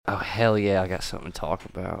Hell yeah, I got something to talk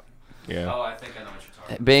about. Yeah. Oh, I think I know what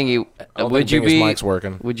you're talking Bingy, would you Bingy's be mic's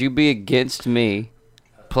working. Would you be against me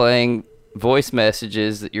playing voice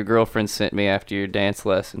messages that your girlfriend sent me after your dance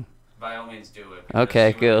lesson? By all means, do it.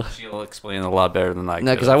 Okay, cool. She'll explain it a lot better than I can.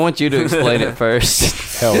 No, because I want you to explain it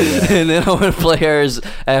first. Hell yeah. And then I want to play hers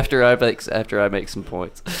after I make some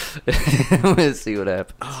points. I'm gonna see what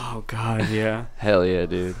happens. Oh God, yeah. Hell yeah,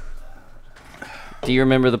 dude. Do you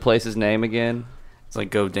remember the place's name again? It's like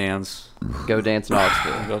Go Dance. Go Dance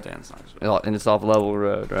Knoxville. Go Dance. Knoxville. And it's off Level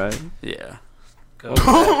Road, right? Yeah.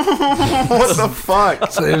 What the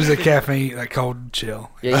fuck? So it was a caffeine, like cold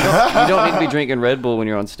chill. Yeah, you don't need to be drinking Red Bull when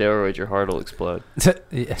you're on steroids. Your heart will explode.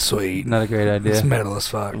 Yeah. Sweet. Not a great idea. It's metal as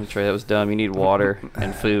fuck. Trey, that was dumb. You need water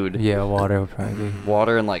and food. Yeah, water would probably be.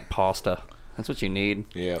 Water and like pasta. That's what you need.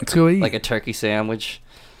 Yeah. Let's go eat. Like a turkey sandwich.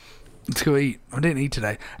 Let's go eat. I didn't eat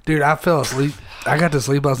today, dude. I fell asleep. I got to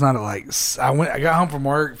sleep last night at like. I got home from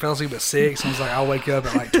work, fell asleep at 6. And I was like, I'll wake up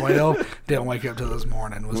at like 12. Didn't wake up till this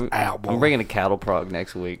morning. Was out. Boy. I'm bringing a cattle prod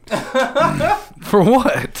next week For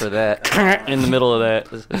what? for that. In the middle of that.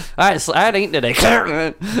 I ain't eating today.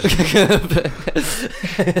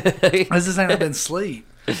 This just ain't been sleep.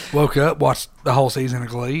 Woke up, watched the whole season of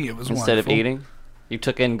Glee. It was Instead of wonderful. eating, you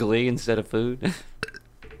took in Glee instead of food.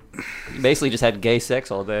 You basically just had gay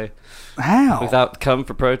sex all day How? without cum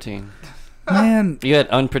for protein. Man, You had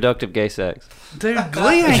unproductive gay sex. dude,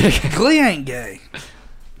 Glee ain't gay.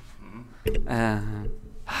 Uh,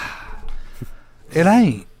 It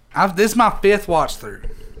ain't. This is my 5th watch through.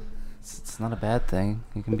 It's not a bad thing.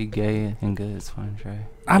 You can be gay and good. It's fine, Trey.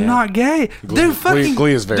 I'm not gay. Dude, fucking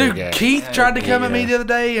Glee is very dude, gay. Keith tried to come at me Yeah. the other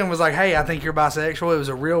day and was like, "Hey, I think you're bisexual." It was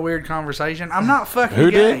a real weird conversation. I'm not fucking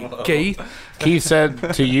Who gay, did? Keith. Keith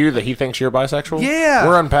said to you that he thinks you're bisexual? Yeah.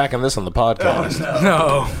 We're unpacking this on the podcast.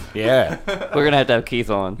 No. Yeah. we're gonna have Keith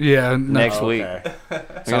on Yeah. No. next week. Okay. We're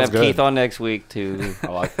gonna Sounds have good. Keith on next week to I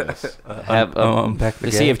like this. have unpack the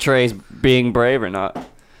to see gay. if Trey's being brave or not.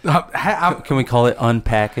 Can we call it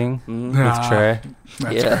unpacking Nah, with Trey?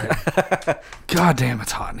 that's Yeah. right. God damn,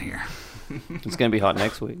 it's hot in here. It's gonna be hot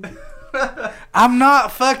next week. I'm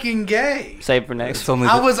not fucking gay. Save it for next. It's only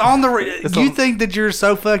I was on the. You think that you're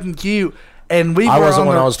so fucking cute, and we I were wasn't on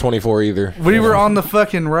when the. I was 24 either. We were on the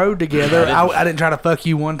fucking road together. I didn't try to fuck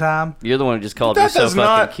you one time. You're the one who just called me That so does fucking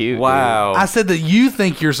not- cute. Wow. I said that you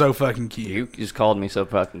think you're so fucking cute. Dude. You just called me so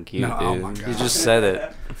fucking cute, No, dude. oh my God. You just said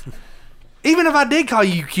it. Even if I did call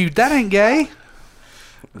you cute, that ain't gay.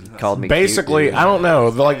 Called me Basically, cute, dude. I don't know.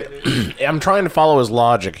 Like, I'm trying to follow his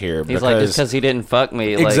logic here. He's like, just because he didn't fuck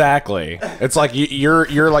me. Like, Exactly. It's like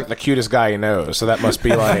you're like the cutest guy he knows, so that must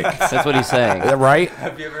be like That's what he's saying. right.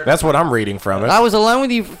 That's what I'm reading from it. I was alone with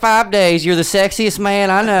you for 5 days. You're the sexiest man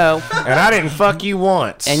I know. And I didn't fuck you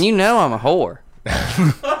once. And you know I'm a whore.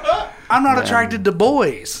 I'm not attracted to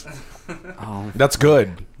boys. That's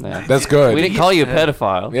good. Yeah. That's good. We didn't call you a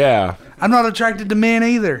pedophile. Yeah. I'm not attracted to men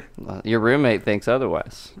either. Your roommate thinks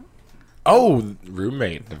otherwise. Oh,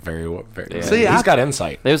 roommate. Very. Yeah. See, He's got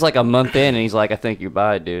insight. It was like a month in, and he's like, I think you're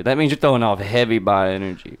bi, dude. That means you're throwing off heavy bi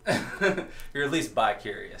energy. You're at least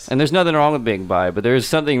bi-curious. And there's nothing wrong with being bi, but there's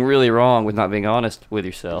something really wrong with not being honest with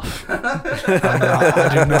yourself.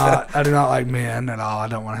 I do not like men at all. I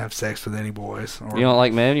don't want to have sex with any boys. Or, You don't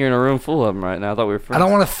like men? You're in a room full of them right now. I thought we were friends. I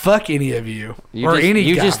don't want to fuck any of you, You or just, any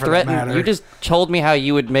you guy just for that threatened. matter. You just told me how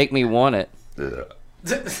you would make me want it.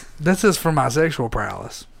 This is for my sexual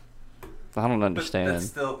prowess. I don't understand.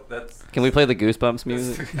 That's Can we play the Goosebumps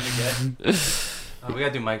music? we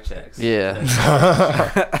gotta do mic checks. Yeah.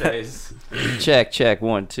 Guys. Check.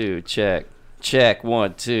 1, 2. Check.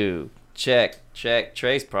 1, 2. Check.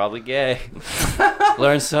 Trey's probably gay.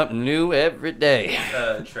 Learn something new every day.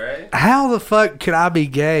 Trey? How the fuck could I be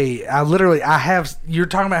gay? I have. You're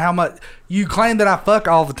talking about how much you claim that I fuck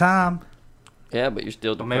all the time. Yeah, but you're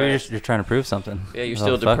still Well, depressed. maybe you're trying to prove something. Yeah, you're Oh,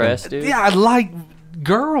 still fucking- depressed, dude. Yeah, I like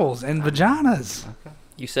girls and vaginas.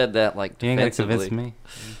 You said that like You ain't gonna defensively. convince me.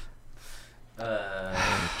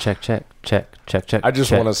 Check. I just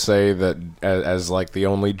check. want to say that as like the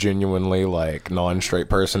only genuinely like non-straight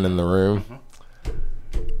person in the room,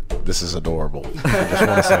 this is adorable. I just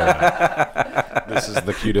want to say that. This is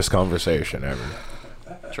the cutest conversation ever.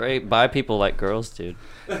 Trey, bi people like girls, dude.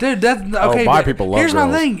 Dude, that's okay. bi but people love here's my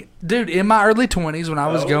girls. thing, dude. In my early 20s, when I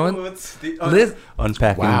was going,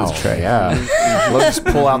 Unpacking Wow. with Trey. Yeah. Let's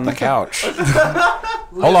pull out the couch.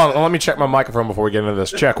 Hold on. Let me check my microphone before we get into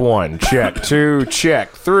this. Check 1. Check 2.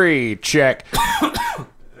 Check 3. Check.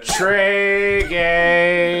 Trey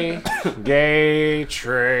gay. Gay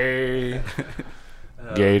Trey.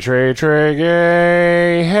 Gay Trey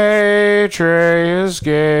gay. Hey, Trey is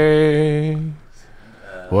gay.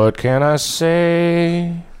 What can I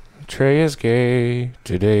say? Trey is gay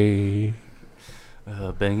today.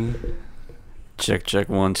 Bangy. Check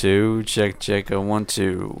 1 2. Check 1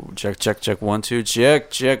 2. Check 1 2.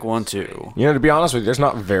 Check 1 2. You know, to be honest with you, there's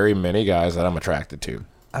not very many guys that I'm attracted to.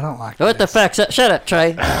 I don't like What the this. fuck's up? Shut up,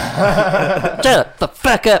 Trey. Shut up the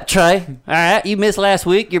fuck up, Trey. All right, you missed last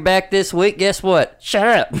week. You're back this week. Guess what? Shut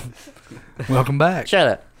up. Welcome back. Shut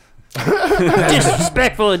up.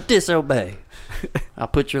 Disrespectful and disobey. I'll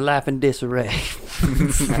put your life in disarray.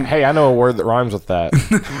 Hey, I know a word that rhymes with that.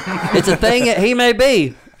 It's a thing that he may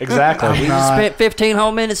be. Exactly. We spent 15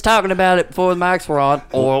 whole minutes talking about it before the mics were on,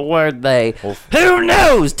 or were they? Who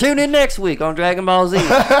knows? Tune in next week on Dragon Ball Z.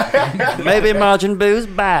 Maybe Majin Buu's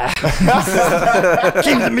bye.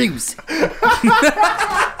 Cue the music.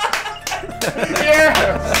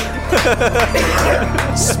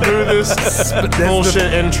 Smoothest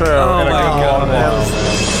bullshit intro. in a good God.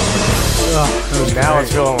 Now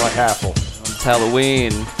it's feeling like Haffle. It's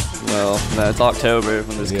Halloween. Well, no, it's October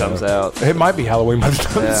when this comes out. It might be Halloween by the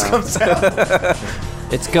time this Yeah. comes out.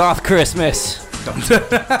 It's Goth Christmas.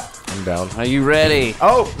 I'm down. Are you ready?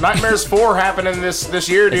 Oh, Nightmares 4 happening this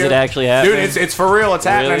year, dude. Is it actually happening? Dude, it's for real. It's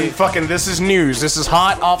happening. Really? Fucking, this is news. This is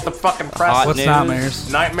hot off the fucking press. Hot What's news? Nightmares?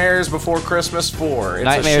 Nightmares Before Christmas 4. It's a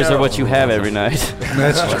Nightmares show. are what you have every night.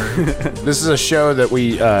 That's true. This is a show that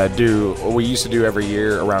we we used to do every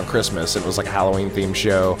year around Christmas. It was like a Halloween themed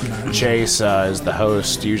show. Chase is the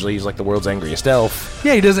host. Usually he's like the world's angriest elf.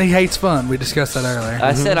 Yeah, he doesn't. He hates fun. We discussed that earlier.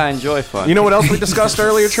 I said I enjoy fun. You know what else we discussed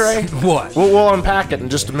earlier, Trey? What? We'll unpack it in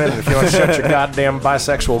just a minute if you want to shut your goddamn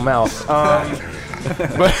bisexual mouth.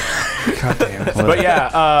 But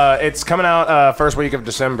yeah, it's coming out first week of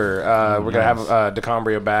December. We're gonna have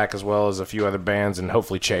DeCambria back as well as a few other bands and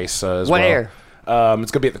hopefully Chase as Where? well.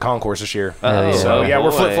 It's gonna be at the Concourse this year. Oh, So yeah,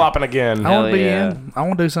 we're boy. flip flopping again. I want to be yeah. in. I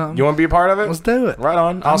want to do something. You want to be a part of it? Let's do it. Right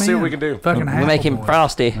on. I'll I'm see what in. we can do. Fucking We make him Boys.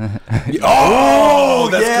 frosty. Oh,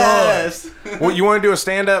 yes. Well, you want to do a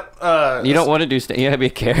stand up? You don't want to do you have to be a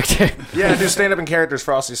character. Yeah, do stand up in characters.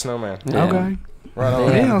 Frosty Snowman. Okay. Right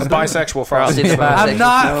on. Yeah, let's The do it. bisexual Frosty Frosty. the Snowman. bisexual I'm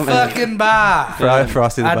not snowman. fucking bi.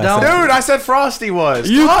 Frosty the I don't- Bisexual. Dude, I said Frosty was.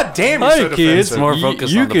 God damn, you're so defensive. More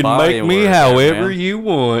focused on the body and words there, man. you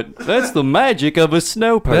want. That's the magic of a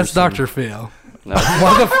snow person. That's Dr. Phil. No,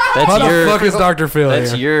 Why the fuck is Dr. Phil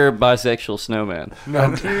that's here? your bisexual snowman.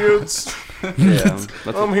 No, kids. Yeah.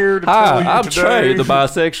 I'm here to tell Hi, you I'm today. Trey, the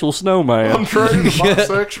bisexual snowman. I'm Trey, the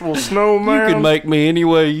bisexual snowman. You can make me any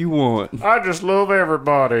way you want. I just love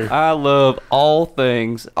everybody. I love all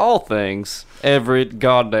things, every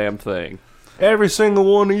goddamn thing. Every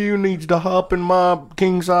single one of you needs to hop in my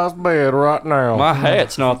king size bed right now. My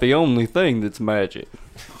hat's not the only thing that's magic.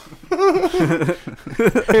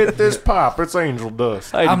 Hit this pop. It's angel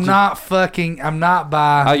dust. Hey, I'm did not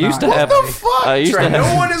bi. I used to not have- What the fuck, I used to Trey? have-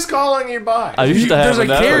 No one is calling you by. I used to have There's a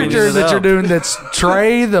another character one. that you're doing that's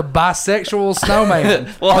Trey the bisexual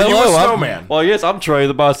snowman. Well, Are you hello, a I'm- snowman? Well, yes, I'm Trey,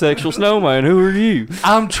 the bisexual snowman. Who are you?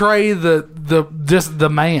 I'm Trey the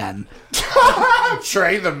man.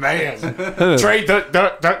 Trey the man. Trey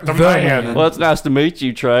the man. Well, it's nice to meet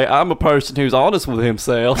you, Trey. I'm a person who's honest with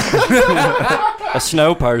himself. A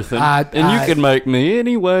snow person. And you I- can make me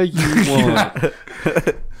any way you want.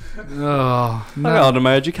 Oh I got a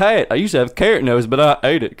magic hat. I used to have carrot nose, but I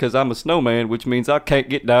ate it because I'm a snowman, which means I can't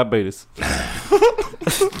get diabetes.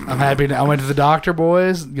 I'm happy. I went to the doctor,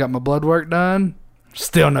 boys. Got my blood work done.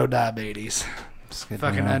 Still no diabetes.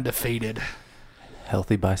 Fucking undefeated.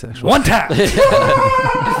 Healthy bisexual. One time.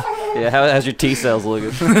 Yeah, how's your T cells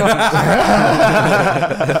looking?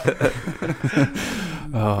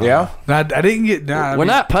 Yeah? I didn't get. Nah, We're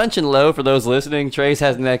not punching low for those listening. Trace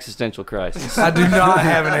has an existential crisis. I do not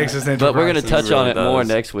have an existential. But we're going to crisis. touch on it really more does.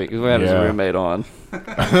 next week. We're having Yeah. his roommate on.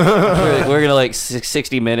 we're going to like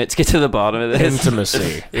 60 minutes get to the bottom of this.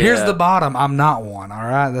 Intimacy. Here's Yeah. the bottom. I'm not one. All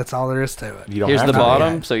right, that's all there is to it. You don't Here's have the to be.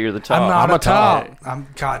 bottom, so you're the top. I'm not I'm a a top. top. I'm.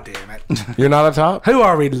 God damn it. You're not a top? Who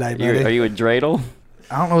are we today, buddy? Are you a dreidel?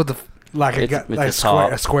 I don't know what the like a, It's like a a square,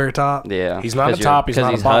 top. a square top. Yeah. He's not a 'Cause top, he's because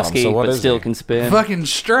not a he's bottom, husky, so what but is still he? can spin. Fucking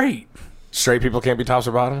straight. Straight people can't be tops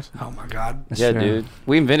or bottoms? Oh my god. Yeah, dude.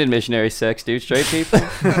 We invented missionary sex, dude. Straight people.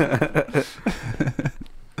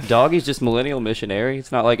 Doggy's just millennial missionary.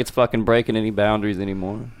 It's not like it's fucking breaking any boundaries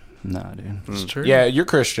anymore. Nah, dude. It's true. Yeah, you're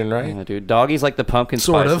Christian, right? Yeah, dude. Doggy's like the pumpkin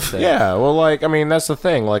Sort spice of. sex. Yeah, well, like, I mean, that's the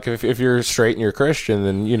thing. Like, if you're straight and you're Christian,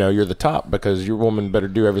 then, you know, you're the top because your woman better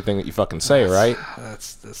do everything that you fucking say, right?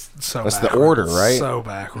 That's so. That's the backwards. order, right? So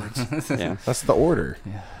backwards. Yeah. That's the order.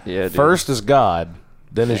 Yeah, dude. First is God,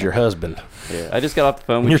 then is your husband. Yeah. I just got off the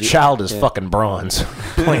phone with Your Je- child is yeah. fucking bronze.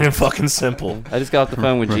 Plain and fucking simple. I just got off the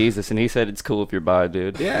phone with Jesus, and he said it's cool if you're bi,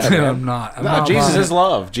 dude. Yeah, I'm man. not. I'm No, not Jesus lying. is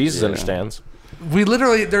love. Jesus Yeah. understands. We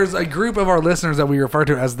literally, there's a group of our listeners that we refer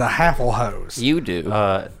to as the Haffle Hoes. You do.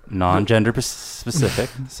 Non-gender specific.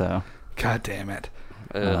 So God damn it.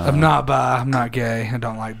 Ugh. I'm not bi. I'm not gay. I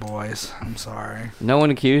don't like boys. I'm sorry. No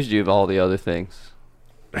one accused you of all the other things.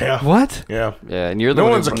 Yeah. What? Yeah. Yeah, and you're the No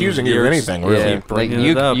one one's who- accusing you of anything, really. Yeah, like bringing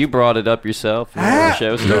it up. you brought it up yourself when the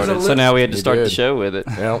show There's a started. So now we had to You start the did. show with it.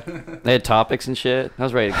 Yeah. They had topics and shit. I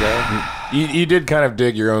was ready to go. You did kind of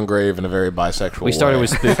dig your own grave in a very bisexual We started way. with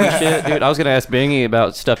spooky shit, dude. I was gonna ask Bingy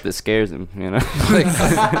about stuff that scares him. You know,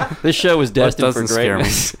 Like, this show was destined for doesn't scare me?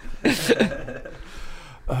 greatness.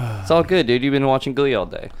 It's all good, dude. You've been watching Glee all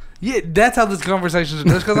day. Yeah, that's how this conversation is.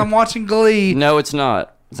 Just because I'm watching Glee. No, it's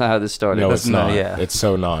not. That's not how this started. No, it's no, not. yeah. It's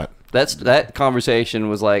so not. That conversation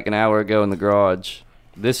was like an hour ago in the garage.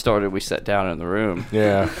 This started. We sat down in the room.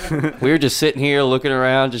 Yeah. We were just sitting here looking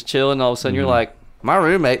around, just chilling. All of a sudden, you're like, "My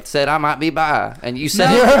roommate said I might be bi," and you said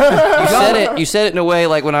it. You said it in a way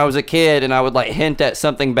like when I was a kid, and I would like hint at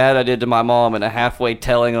something bad I did to my mom in a halfway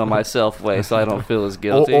telling on myself way, so I don't feel as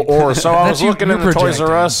guilty. Or so I was That's you- looking you're in the Toys R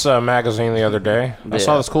projecting. Us magazine the other day. I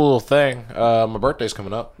saw Yeah. this cool little thing. My birthday's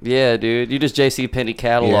coming up. Yeah, dude, you just J.C. Penney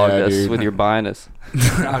cataloged Yeah, us dude. with your buying-us.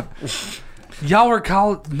 Y'all were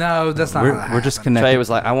called. No, that's not. how we're just that Trey connecting. was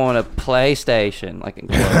like, "I want a PlayStation." Like, in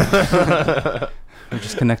quotes. We're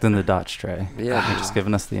just connecting the dots, Trey. Yeah. You're just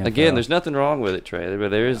giving us the info. Again, there's nothing wrong with it, Trey. But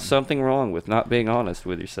there is something wrong with not being honest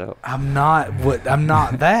with yourself. I'm not. What? I'm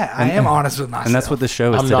not that. I am honest with myself. and that's what the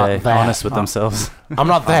show is I'm not today. that. Honest with themselves. I'm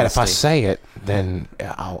not that. If I Honesty. say it, then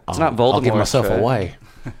I'll not I'll give Voldemort, myself Trey. away.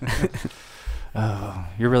 Oh,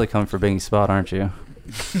 you're really coming for Bingy's spot, aren't you?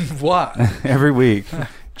 What? Every week.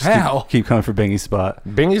 Just How? keep coming for Bingy's spot.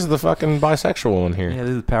 Bingy's the fucking bisexual one here. Yeah, this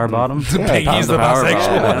is the power bottom. He's the Power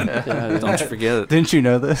bisexual bottom. one. Yeah, Don't you forget it. Didn't you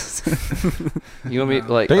know this? you want me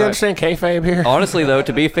like? Do you all right. understand kayfabe here? Honestly, though,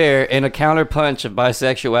 to be fair, in a counterpunch of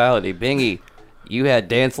bisexuality, Bingy, you had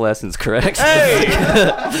dance lessons, correct? Hey!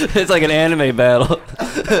 It's like an anime battle.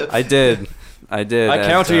 I did. I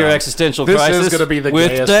counter your existential This crisis is going to be the with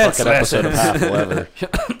gayest dance fucking episode of lessons. Halfle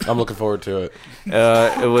ever. I'm looking forward to it.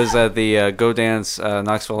 It was at the Go Dance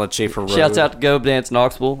Knoxville at Schaefer Road. Shouts out to Go Dance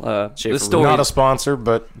Knoxville. Schaefer This Road. story, Not a sponsor,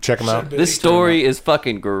 but check them out. this story is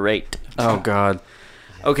fucking great. Oh God.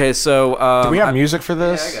 Okay, so Do we have music for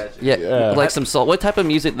this? Yeah, Yeah. like some what type of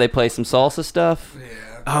music do they play? Some salsa stuff?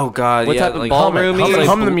 Oh God, What yeah, type of like, ballroom it was music? like,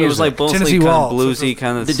 Hum the It was music. like mostly Tennessee kind of Waltz. bluesy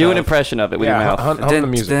kind of. Do an impression of it with your Yeah, mouth. hum the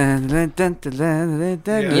music. Yeah,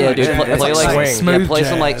 dude, play like Swing. Smooth play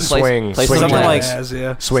some like jazz. play, Swing. play Swing some Something like like- Jazz,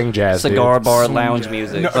 yeah. Swing jazz, cigar dude. bar Swing lounge jazz.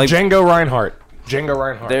 music. No, Like- Django Reinhardt. Django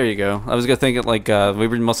Reinhardt. There you go. I was gonna think it like we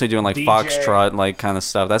were mostly doing like DJ. foxtrot like kind of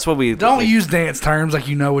stuff. That's what we Don't like, use dance terms like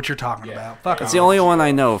you know what you're talking about. Fuck It's off. the only one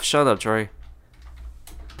I know. Shut up, Troy.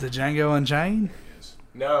 The Django Unchained?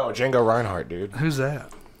 No, Django Reinhardt, dude. Who's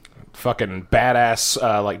that? Fucking badass,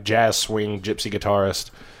 like jazz swing gypsy guitarist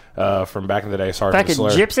from back in the day. Sergeant Fucking Slur.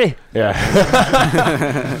 gypsy. Yeah.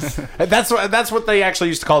 that's what they actually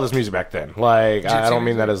used to call this music back then. Like I don't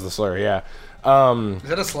mean that as the slur. Yeah. Is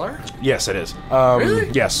that a slur? Yes, it is. Really?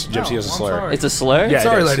 Yes, gypsy Oh, is a I'm slur. sorry. It's a slur? Yeah,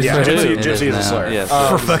 Sorry, it is. ladies Yeah, and gypsy, gentlemen. It gypsy is is a now. slur. Yes.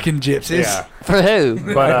 For fucking gypsies. yeah. For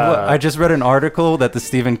who? But I just read an article that the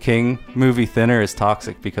Stephen King movie Thinner is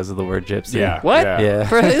toxic because of the word gypsy. yeah. What? Yeah.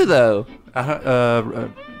 For who though?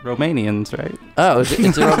 Romanians, right? Oh, it's a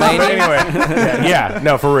But Romanian. anyway, yeah,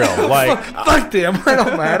 no, for real. Like, Fuck them. It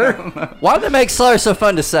don't matter. Why do they make slurs so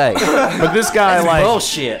fun to say? but this guy, like,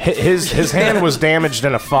 Bullshit. his hand was damaged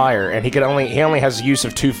in a fire, and he only has use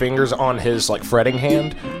of 2 fingers on his like fretting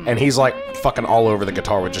hand, and he's like fucking all over the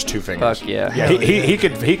guitar with just 2 fingers. Fuck yeah. Yeah, he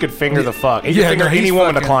could finger the fuck. He could Yeah, finger no, he's any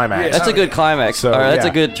woman to fucking- climax. That's a good climax. So, All right, that's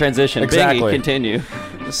yeah. a good transition. Exactly. Bingy, continue.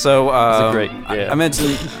 So a great- yeah. I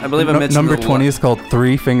mentioned. I believe I mentioned Number the 20 is called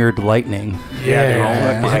Three Fingered Lightning.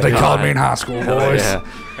 Yeah, They called me in high school, boys. Yeah.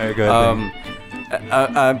 Very good.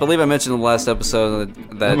 I believe I mentioned in the last episode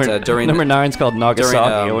that during number 9's called Nagasaki.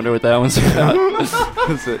 I um, wonder what that one's about.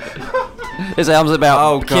 This album's about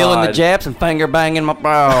Oh, killing the God. Japs and finger banging my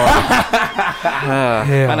bro.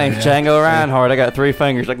 Yeah, My name's Django Reinhardt. I got 3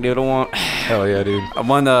 fingers. I can do what I want. Hell yeah, dude.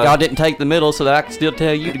 one Y'all didn't take the middle, so that I can still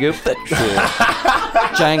tell you to go fuck yourself.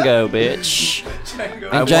 Django, bitch.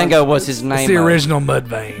 And Django was his name. It's the original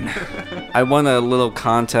Mudvayne. I won a little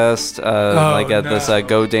contest like at this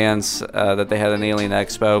Go Dance that they had an Alien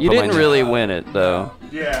Expo. You Put my didn't name- really win it though.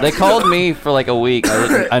 Yeah. They called me for like a week.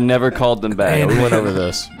 I never called them back. And- We went over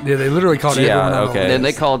this. Yeah, they literally called Yeah, everyone on the okay. Then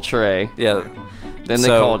they called Trey. Yeah. Then they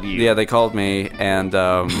So, called you. Yeah, they called me, and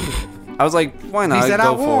I was like, "Why not? He said,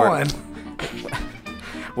 Go I for won. it."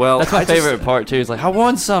 Well, That's my I just- favorite part too. He's like, I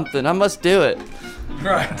won something. I must do it.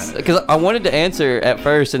 Right. Because I wanted to answer at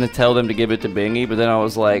first and to tell them to give it to Bingy, but then I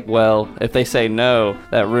was like, well, if they say no,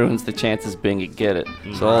 that ruins the chances Bingy get it.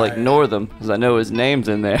 So I'll ignore them because I know his name's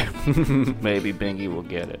in there. Maybe Bingy will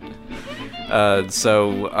get it.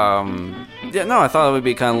 Yeah, no, I thought it would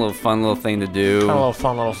be kind of a little fun little thing to do. A little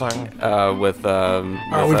fun little thing. With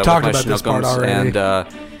we've talked about this part already.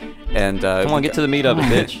 Come on, get to the meat of it,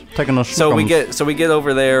 bitch. Taking those So we get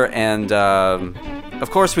over there, and of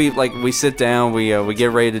course we sit down, we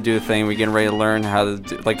get ready to do the thing, we get ready to learn how to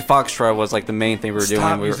do, like the foxtrot was like the main thing we were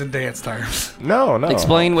Stop doing. using dance terms. No.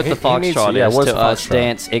 Explain what the foxtrot is to us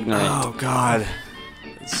dance ignorant. Oh God,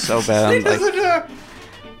 it's so bad.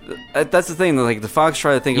 That's the thing. Like the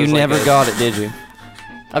foxtrot, I think You was never like got it, did you?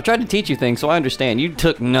 I've tried to teach you things, so I understand. You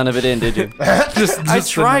took none of it in, did you? I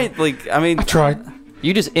tried. Like I mean, Tried.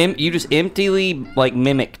 You just emptily like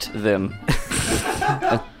mimicked them.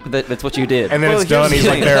 That's what you did. And then Well, it's done. here's He's the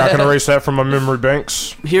like, thing. there, I can erase that from my memory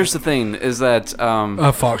banks. here's the thing: is that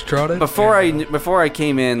Foxtrotted? before I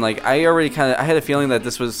came in, like I already I had a feeling that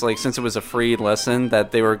this was like, since it was a free lesson,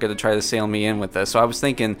 that they were going to try to sail me in with this. So I was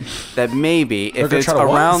thinking that maybe if gonna it's try to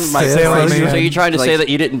what? around my Sail place, me in. So you're trying to say that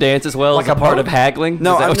you didn't dance as well Like as a a part boat? of haggling?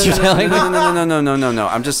 No, is that what you're telling me? no.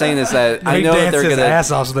 I'm just saying is that I He know that danced they're his gonna. ass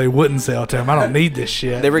off so they wouldn't sell to him. I don't need this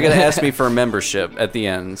shit. They were gonna ask me for a membership at the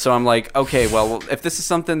end, so I'm like, okay, well, if this is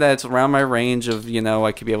something that's around my range of,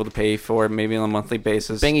 I could be able to pay for it maybe on a monthly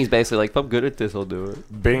basis. Bingy's basically like, if I'm good at this, I'll do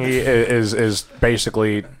it. Bingy is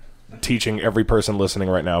basically teaching every person listening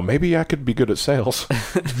right now. Maybe I could be good at sales.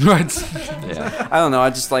 Right. Yeah. I don't know. I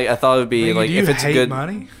just I thought it would be like Do you if it's hate good.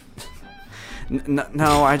 money?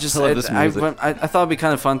 No, I just I love this music. I thought it'd be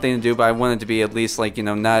kind of fun thing to do, but I wanted it to be at least like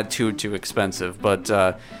not too expensive. But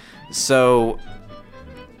so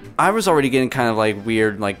I was already getting kind of like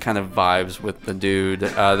weird kind of vibes with the dude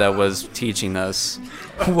that was teaching us.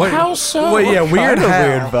 Wait, How so? Wait, yeah, weird. Kinda how?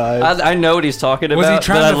 weird vibe. I know what he's talking Was he about,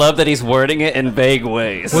 trying but I to- love that he's wording it in vague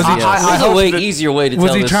ways. Was he- Yes. I There's a hope way that- easier way to Was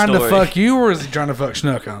tell he this trying story. to fuck you, or is he trying to fuck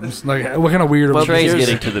Schnookums? Like, what kind of weird? Well, Trey's here's-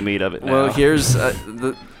 getting to the meat of it now. Well, here's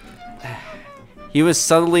he was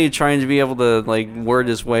subtly trying to be able to word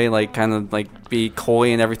his way, kind of be coy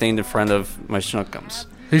and everything in front of my schnookums.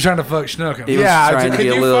 He's trying to fuck Schnookums. He was trying to can be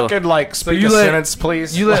a you little- fucking speak you a let- sentence,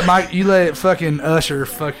 please? You let fucking Usher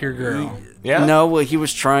fuck your girl. yeah. No, well, he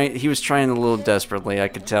was trying a little desperately. I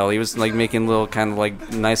could tell he was making little kind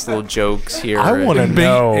of nice little jokes here. I want to And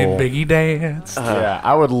know. Biggie dance. Yeah,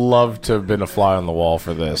 I would love to have been a fly on the wall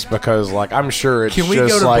for this because, I'm sure it's Can we go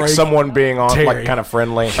just to break? someone being on, Terry. kind of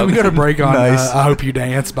friendly. Can we go to break on Nice. I Hope You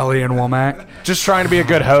Dance by Leanne Womack? Just trying to be a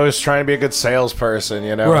good host, trying to be a good salesperson,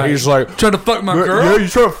 Right. He's like, Trying to fuck my yeah, girl? you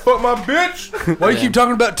trying to fuck my bitch? Why you keep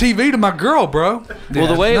talking about TV to my girl, bro? Well,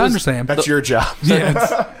 the way it I was- understand. That's your job.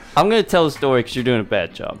 Yeah, I'm going to tell the story because you're doing a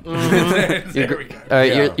bad job. there we go. All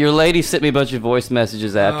right, Yeah. your lady sent me a bunch of voice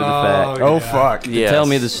messages after the fact. Oh, yeah. fuck. Yes. Tell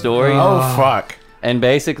me the story. Oh, fuck. And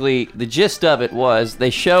basically, the gist of it was they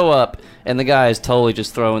show up, and the guy is totally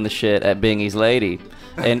just throwing the shit at Bingy's lady.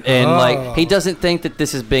 And he doesn't think that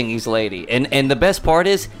this is Bingy's lady. And the best part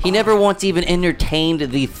is, he never once even entertained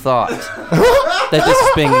the thought that this is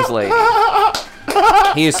Bingy's lady.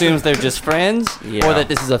 He assumes they're just friends, Yeah. or that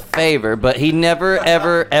this is a favor, but he never,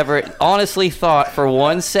 ever, ever honestly thought for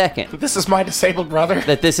 1 second This is my disabled brother.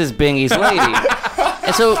 that this is Bingy's lady.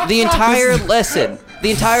 And so the entire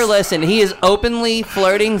lesson, he is openly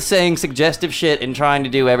flirting, saying suggestive shit, and trying to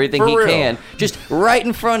do everything For he real. can, just right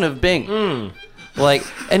in front of Bing.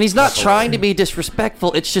 And he's not trying to be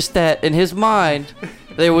disrespectful. It's just that in his mind,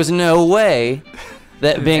 there was no way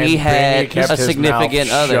that Bingy And had Bingy kept a his significant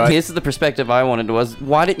mouth other. shut. This is the perspective I wanted. Was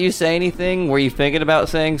why didn't you say anything? Were you thinking about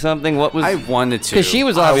saying something? What was? I wanted to Because she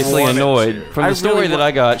was I obviously wanted annoyed. to. From I the story really that wa-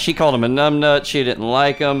 I got, she called him a numbnut. She didn't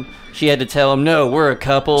like him. She had to tell him, no, we're a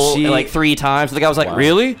couple, She- 3 times. The guy was like,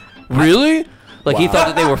 really? Really? He thought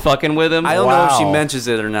that they were fucking with him. I don't know if she Wow. mentions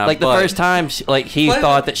it or not. The but first time, he What?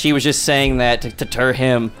 thought that she was just saying that to deter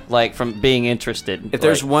him, from being interested. if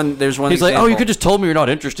there's one He's example. like, oh, you could just told me you're not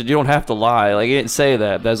interested. You don't have to lie. He didn't say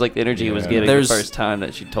that. That was the energy he was Yeah. getting There's- the first time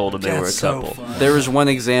that she told him they were a That's so couple. fun. There was one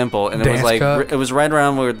example, and it was Dance cup? it was right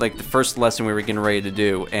around where the first lesson we were getting ready to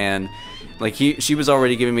do, and she was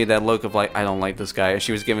already giving me that look of I don't like this guy.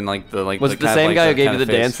 She was giving Was the it the kind of, same guy who gave you kind the of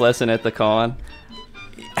face. dance lesson at the con?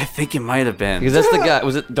 I think it might have been. Because that's the guy.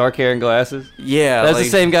 Was it dark hair and glasses? Yeah, That's the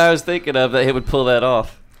same guy I was thinking of that he would pull that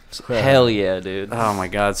off. Yeah. Hell yeah, dude. Oh my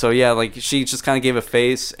god! So yeah, she just kind of gave a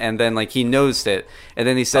face, and then he noticed it, and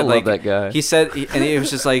then he said I love that guy. He said, and he was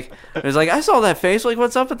just I saw that face.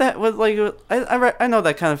 What's up with that? What I know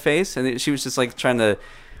that kind of face, and she was just trying to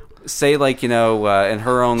say like in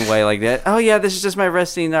her own way like that. Oh yeah, this is just my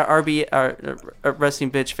resting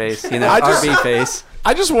resting bitch face. RB face.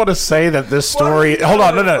 I just want to say that this story. Hold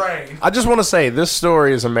on, no. I just want to say this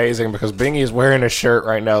story is amazing because Bingy is wearing a shirt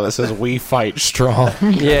right now that says "We Fight Strong."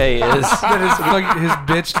 Yeah, he is. That is like his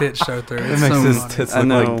bitch tits show through. It It's makes so his funny. tits I look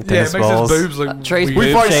know. like Yeah, it tennis makes balls. his boobs look Trey's weird. We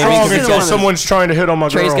boob fight shaming strong because until he's- someone's trying to hit on my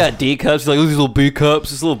Trey's girl. got D cups. He's like, look at these little B cups.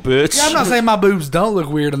 This little bitch. Yeah, I'm not saying my boobs don't look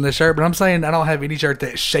weird on this shirt, but I'm saying I don't have any shirt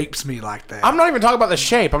that shapes me like that. I'm not even talking about the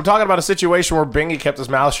shape. I'm talking about a situation where Bingy kept his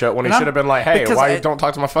mouth shut when he And I'm- should have been like, "Hey, because why you don't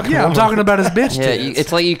talk to my fucking yeah, I'm woman?" talking about his bitch Yeah, tits.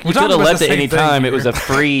 it's like you We're could talking have about left the at any same thing time. It here. was a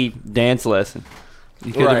free dance lesson.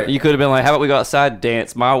 You could Right. have been like, how about we go outside and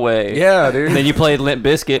dance my way? Yeah, dude. And then you played Limp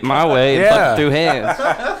Bizkit my way and Yeah. fucked through hands.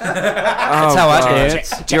 That's how I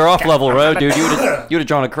dance. You're off level road, dude. You would have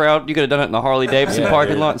drawn a crowd. You could have done it in the Harley Davidson Yeah,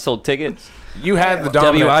 parking dude. lot and sold tickets. You had the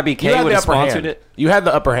dominant. WIBK you had the would've upper sponsored hand. it. You had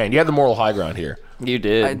the upper hand. You had the moral high ground here. You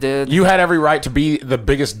did. I did. You had every right to be the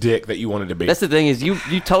biggest dick that you wanted to be. That's the thing is you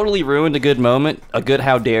totally ruined a good moment, a good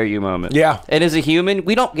how dare you moment. Yeah. And as a human,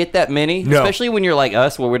 we don't get that many, No. especially when you're like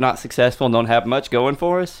us where we're not successful and don't have much going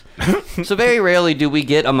for us. So very rarely do we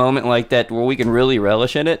get a moment like that where we can really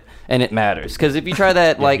relish in it and it matters. Because if you try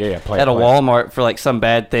that like play it, at a play it. Walmart for like some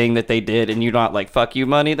bad thing that they did and you're not like fuck you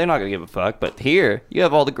money, they're not going to give a fuck. But here, you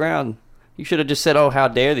have all the ground. You should have just said, "Oh, how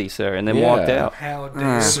dare thee, sir," and then walked Yeah. out. How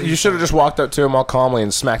dare You should have just walked up to him all calmly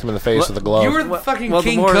and smacked him in the face with a glove. You were the fucking well, the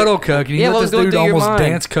king more- cuddle cuck, and you Yeah, let what this was going dude through your almost mind?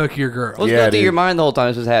 dance cuck your girl. What's Yeah, going through dude. your mind the whole time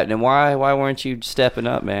this was happening? Why weren't you stepping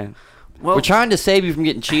up, man? Well, We're trying to save you from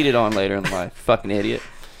getting cheated on later in life. Fucking idiot.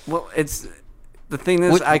 Well, it's the thing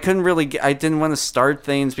is, What- I couldn't really. I didn't want to start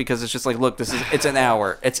things because it's just like, look, it's an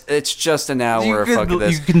hour. It's just an hour. Fuck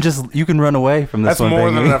this. You can run away from this That's one. more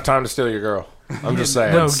than Bingy. enough time to steal your girl. I'm just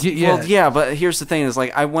saying. No, Well, yeah, but here's the thing: is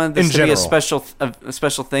like I wanted this In to be a general.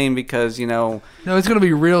 special thing because no, it's gonna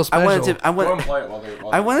be real I special. wanted to. I Go and wanted. play it while they-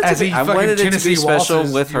 while I they- wanted As to be, he I fucking wanted it to Tennessee be special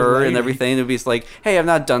waltzes with your her lady. and everything. To be like, hey, I've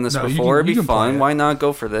not done this No, you before. can- It'd you be can play fun. it. Why not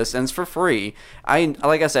go for this? And it's for free.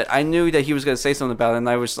 Like I said, I knew that he was going to say something about it, and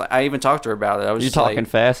I was like, I even talked to her about it. I was You're just talking like,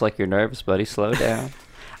 fast like you're nervous, buddy. Slow down.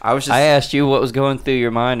 I was just. I asked you what was going through your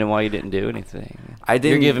mind and why you didn't do anything. I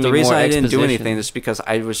didn't. You're giving The me reason more I didn't do exposition. anything is because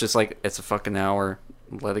I was just like, it's a fucking hour.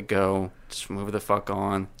 Let it go. Just move the fuck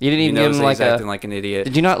on. You didn't even He knows give him that like he's a- acting like an idiot.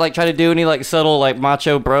 Did you not like try to do any like subtle like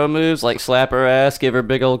macho bro moves, like slap her ass, give her a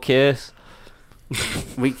big old kiss?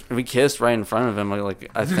 We kissed right in front of him.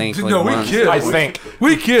 Like I think. Like, No, we once. kissed. I think.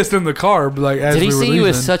 we kissed in the car, but like as Did he we were see you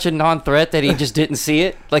as leaving. such a non-threat that he just didn't see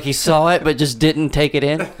it? Like he saw it but just didn't take it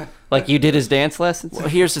in? Like you did his dance lessons? Well,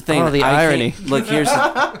 here's the thing. Oh, the I irony. can't- Look,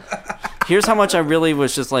 here's how much I really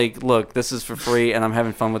was just like, look, this is for free, and I'm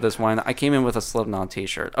having fun with this wine. I came in with a Slipknot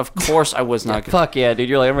T-shirt. Of course, I was not Fuck yeah, dude.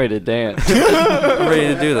 You're like, I'm ready to dance.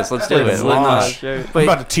 ready to do this. Let's do it. Slipknot Launch. shirt. I'm But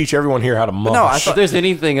about to teach everyone here how to mush. no, I If thought. there's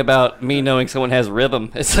anything about me knowing someone has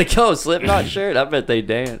rhythm, it's like, oh, Slipknot shirt. I bet they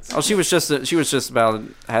dance. Oh, she was just about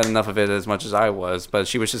had enough of it as much as I was, but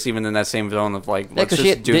she was just even in that same zone of like, Yeah, let's 'cause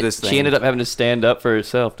just do this thing. She ended up having to stand up for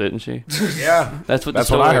herself, didn't she? Yeah. That's what That's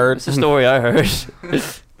the what story, I heard. It's the story I heard.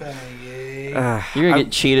 You're gonna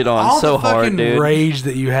get cheated on all so the fucking hard, dude. rage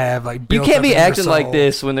that you have, like You built can't up be in your acting like soul.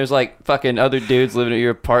 this when there's like fucking other dudes living at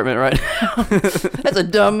your apartment right now. That's a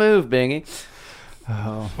dumb move, Bingy.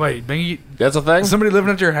 Wait, Bingy, That's a thing? is somebody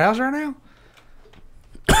living at your house right now?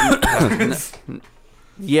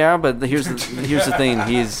 Yeah, but here's the thing.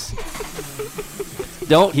 He's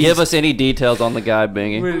Don't give us any details on the guy,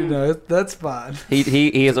 Bingy. No, that's fine.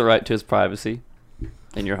 He has a right to his privacy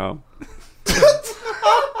in your home.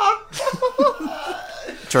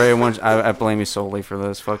 Trey. I blame you solely for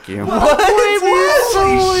this. Fuck you. You're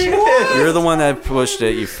the one that pushed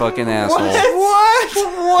it. You fucking asshole.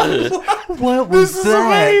 What was that?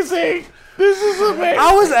 amazing. This is amazing.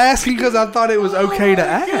 I was asking because I thought it was okay to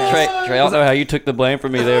ask. Trey, I don't know how you took the blame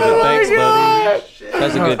from me there, but thanks, buddy.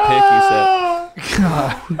 That's a good pick you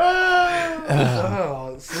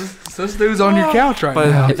Oh, so this dude's on your couch right But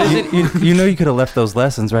now. said. If there's any- You know you could have left those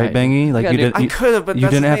lessons, right, Right. Bangy? Like Yeah, you dude, did. I could have, but you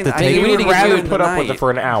that's didn't the have thing. to I take- didn't We need to even get you rather in Put up with it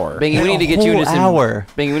for an hour. Bingy, we need to get you whole into some hour.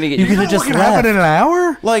 Bingy, we need to You get could you. have just What can happen in left. an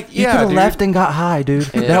hour? Like, You could have left and got high, dude.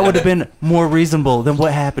 Yeah. That would have been more reasonable than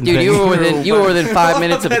what happened. Dude, you Bangy. were within 5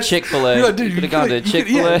 minutes of a Chick-fil-A. You're You like, dude, could have gone to a you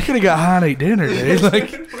Chick-fil-A. could have got high and ate dinner, dude.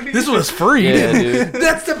 Like, this was free. Yeah, dude.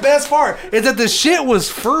 That's the best part. Is that the shit was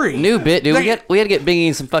free. New bit, dude. We had to get Bingy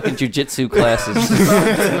in some fucking jujitsu classes.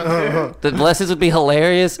 The lessons would be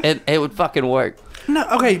hilarious, and it would fucking work. No,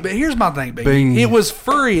 okay, but here's my thing, Biggie. Bing. It was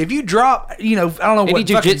free. If you drop, I don't know Any what fucking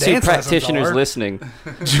jiu-jitsu dance lessons practitioners are. listening,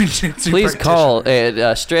 Jiu-jitsu please call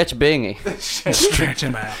practitioners. Stretch Bingy. Stretch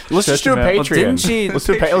him out. Let's just do a Stretch him out. Patreon. Didn't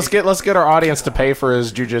she- Let's get our audience to pay for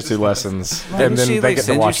his jujitsu lessons, and Didn't then she they like get to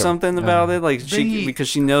send you watch them. something about it? Like Biggie- because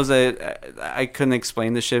she knows that I couldn't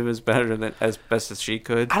explain the shit as better than as best as she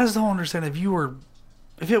could. I just don't understand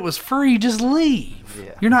if it was free, just leave.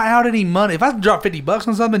 You're not out any money. If I drop $50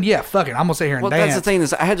 on something, yeah, fuck it. I'm gonna sit here and Well, dance. that's the thing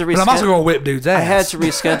is I had to But I'm also reschedule. gonna whip dudes' ass. I had to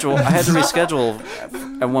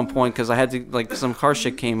reschedule at one point because I had to like some car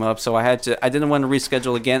shit came up, so I didn't want to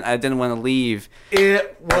reschedule again. I didn't want to leave.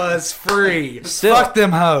 It was free. Still- Fuck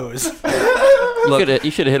them hoes. Look, You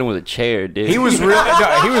should have hit him with a chair, dude. He was really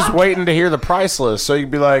he was waiting to hear the price list, so you'd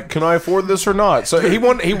be like, "Can I afford this or not?" So he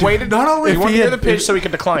waited. Not only he if wanted he to hear had- the pitch so he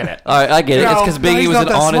could decline it. All right, I get it. It's because Biggie he's was not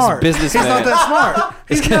an that honest smart. businessman. He's not that smart.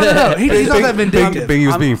 He's not that vindictive. Bing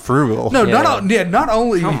was being frugal. No, Yeah. not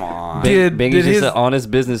only Come on. Biggie's did just his an honest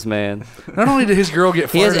businessman. not only did his girl get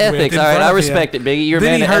He has flirted with ethics. in All right, front I of respect him, it, Biggie. You're a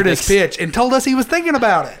then man he of heard ethics. his pitch and told us he was thinking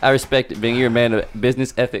about it. I respect it, Biggie. You're a man of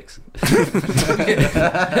business ethics.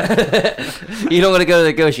 You don't want to go to the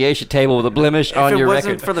negotiation table with a blemish on if it your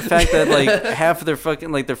wasn't record. for the fact that like half of their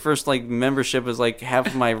fucking like their first like membership is like half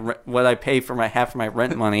of my what I pay for my half of my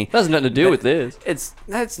rent money. That has nothing to do with this.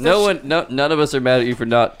 That's None of us are mad at you for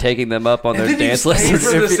not taking them up on And their then you dance just pay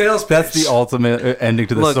lessons. for the sales That's pitch. the ultimate ending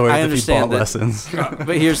to the Look, story. I If he bought understand that. lessons.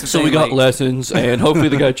 But here's the So thing, we got like, lessons, and hopefully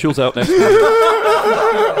the guy chills out next week.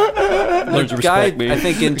 Learns to the guy respect me. I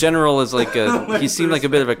think in general is like he seemed like a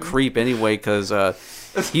bit of a creep anyway because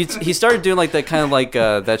he started doing like that kind of like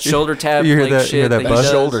that shoulder tap You hear like that- shit hear that he buzz?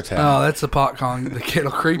 does. Shoulder tap. Oh, that's the pot con. The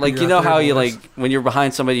kid'll creep. Like you know how you like when you're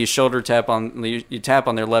behind somebody, you shoulder tap on you tap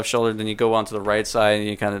on their left shoulder, then you go onto the right side, and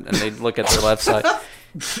you kind of and they look at their left side.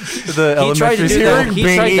 The He tried to elementary do school. that. He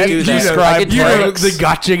tried to do that. describe the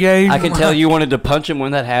gotcha game. I can tell you wanted to punch him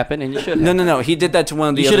when that happened, and you should. No. He did that to one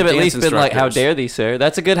of the You other should have at dance least been like, "How instructors. dare thee, sir?"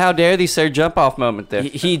 That's a good "How dare thee, sir" jump off moment there.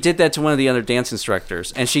 He did that to one of the other dance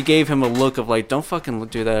instructors, and she gave him a look of like, "Don't fucking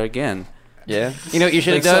do that again." Yeah, you know what you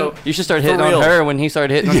should have Like, done. so, You should start for hitting on real. her when he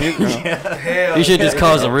started hitting on you. Girl. You should just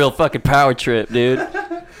cause a real fucking power trip, dude.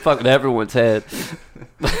 Fuck with everyone's head.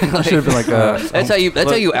 Should have been like, That's how you. That's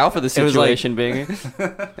how Look, you out for the it was like- situation, Bingy.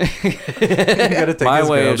 you gotta take My his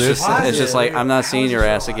way girl, is dude. just it's just like I'm not seeing your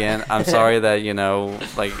ass again. I'm sorry that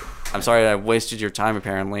like I'm sorry that I wasted your time.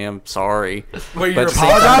 Apparently, I'm sorry. Wait, But you're at the same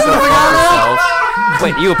time, apologizing I'm to the gonna guy? fuck myself.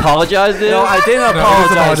 Wait, you apologized to him? No, I didn't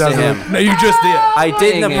apologize to him. No, you just did. I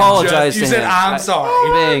didn't Dang it. apologize You to said him. I'm sorry.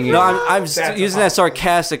 Bingy. No, I'm That's using that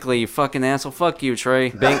sarcastically. You fucking asshole. Fuck you, Trey.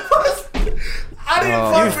 Bing. I didn't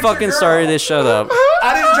fuck You with your fucking girl. started this. Shut up.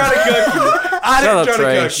 I didn't try to cook you. I Shut didn't up, try to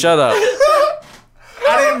Trey. cook you. Shut up.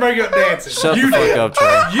 I didn't bring up dancing. Shut you the fuck did. up,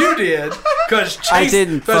 Trey. You did. Because Chase, I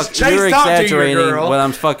didn't. Cause Fuck. Chase You're talked to your exaggerating girl. what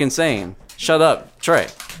I'm fucking saying. Shut up, Trey.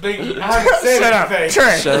 Biggie, I haven't said Shut up, anything.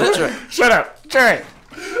 Trey. Shut up, Trey. Shut up, Trey.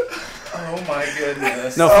 Oh my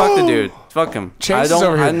goodness. No, fuck the dude. Fuck him. Chase I is over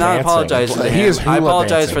don't. here I'm not dancing. apologizing to He him. is I hula apologize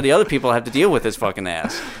dancing. for the other people that have to deal with his fucking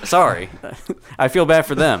ass. Sorry. I feel bad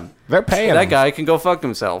for them. They're paying That him. guy can go fuck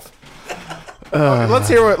himself. Let's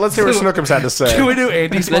hear what Snookums had to say. Can we do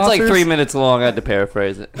anti-sponsors? That's like 3 minutes long. I had to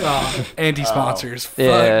paraphrase it. Anti-sponsors. Fuck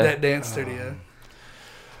Yeah. that dance studio.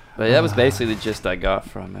 But that was basically the gist I got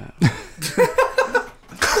from it.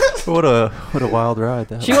 What a wild ride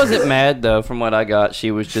that She was. wasn't mad though. From what I got,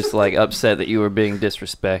 she was just like upset that you were being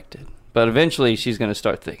disrespected. But eventually, she's gonna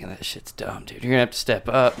start thinking that shit's dumb, dude. You're gonna have to step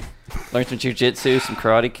up, learn some jujitsu, some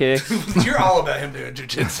karate kicks. You're all about him doing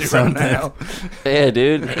jujitsu right now. Yeah,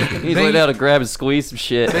 dude. He's learned how to grab and squeeze some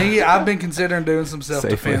shit. Bingy, I've been considering doing some Safely.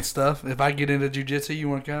 self-defense stuff. If I get into jujitsu, you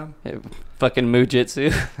want to come? Fucking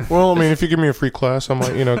mujitsu. Well, I mean, if you give me a free class, I might,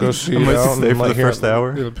 go see I it might out stay and for the hear first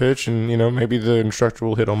hour. the pitch, and maybe the instructor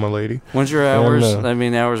will hit on my lady. When's your hours? And, I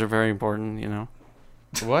mean, hours are very important.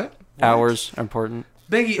 What? Hours are important.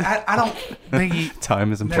 Bingy, I don't. Bingy,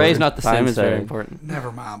 Time is important. Trey's not the Time is very sensei. important.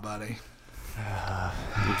 never mind, buddy.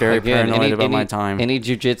 I'm very Again, paranoid about my time. Any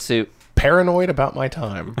jujitsu. Paranoid about my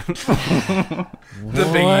time. The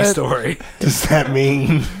Bingy story. Does that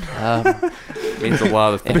mean? means a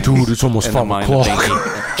lot of things. Dude, it's almost in the 5 mind of o'clock.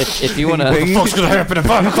 Bingy. If you want to. What's gonna happen at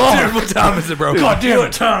 5 o'clock? Dude, what time is it, bro? God damn,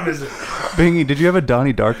 what time is it? Bingy, did you have a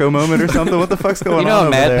Donnie Darko moment or something? What the fuck's going You know on how over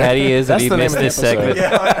mad there? Patty is that That's he the name missed of the this episode.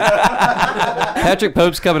 segment. Patrick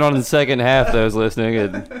Pope's coming on in the second half, those listening.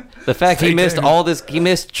 And the fact he missed tuned. all this, he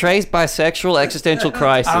missed Trey's bisexual existential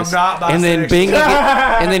crisis. I'm not And then bisexual.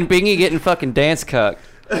 Bingy, and then Bingy getting fucking dance cucked.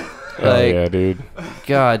 Hell yeah, dude.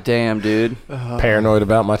 God damn, dude. Paranoid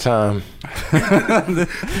about my time.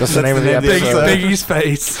 That's the name of the Big, episode. Biggie's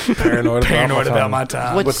face. Paranoid About my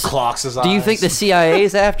time. What- With clocks as eyes. Do you think the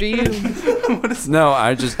CIA's after you? No,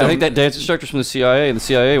 I just I don't. think that dance instructor's from the CIA, and the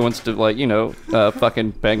CIA wants to, like,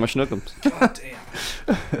 fucking bang my schnookums.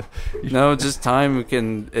 No, just time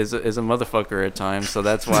is a motherfucker at times, so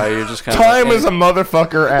that's why you're just kind of Time is a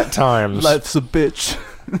motherfucker at times. Life's a bitch.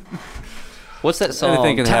 What's that song?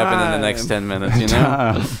 anything can happen in the next 10 minutes, you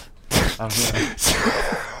know?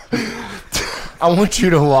 I want you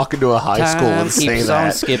to walk into a high school Time and say keeps on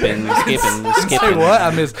that. skipping. Say what?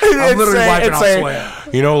 I'm literally wiping off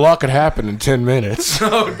sweat. You know, a lot could happen in 10 minutes.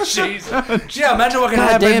 Oh, Jesus. Yeah, imagine what can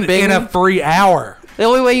God damn, happen in a Biggie. free hour. The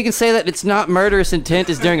only way you can say that it's not murderous intent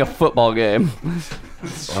is during a football game.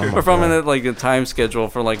 Oh Or if I'm in a time schedule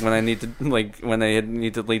for like when I need to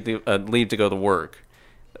need to leave to go to work.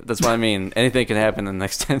 That's what I mean. Anything can happen in the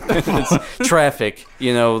next 10 minutes. Traffic,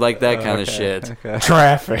 like that kind of shit.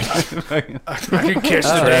 Traffic. I can catch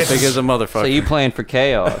the Traffic is a motherfucker. So you plan for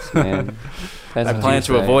chaos, man. That's I what plan you're to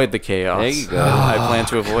saying. avoid the chaos. There you go. I plan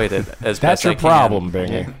to avoid it as That's best your I can. problem,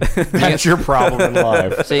 Bingy. That's your problem in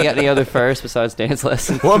life. So you got any other firsts besides dance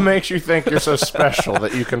lessons? What makes you think you're so special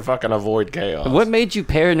that you can fucking avoid chaos? What made you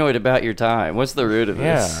paranoid about your time? What's the root of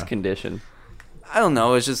this Yeah. condition? I don't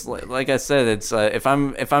know. It's just like I said. It's if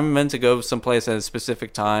I'm meant to go someplace at a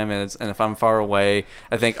specific time, and if I'm far away,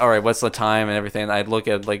 I think, all right, what's the time and everything. I'd look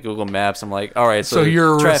at like Google Maps. I'm like, all right, So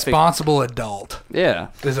you're a traffic. responsible adult. Yeah.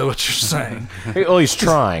 Is that what you're saying? Well, he's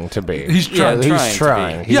trying to be. He's trying. He's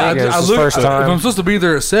trying. He Yeah, thinks it's I his look. first If I'm time. supposed to be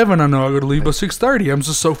there at 7, I know I got to leave by 6:30. I'm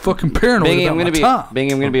just so fucking paranoid Bingy, about I'm my gonna be time.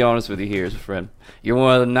 Bingy, I'm gonna be honest with you here as a friend. You're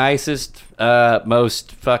one of the nicest,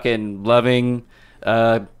 most fucking loving,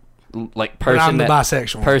 like But I'm person the that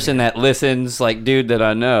bisexual. person that listens, like dude that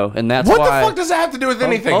I know, and that's What why. the fuck does that have to do with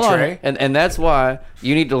anything, Hold on. Trey? And that's why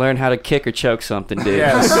you need to learn how to kick or choke something, dude.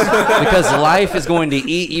 Yes. Because life is going to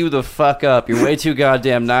eat you the fuck up. You're way too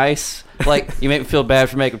goddamn nice. Like, you make me feel bad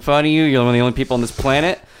for making fun of you. You're one of the only people on this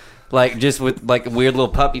planet. Like, just with, like, a weird little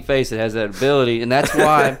puppy face that has that ability. And that's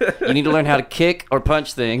why you need to learn how to kick or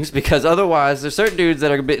punch things. Because otherwise, there's certain dudes that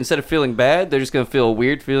are, instead of feeling bad, they're just going to feel a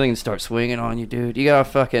weird feeling and start swinging on you, dude. You gotta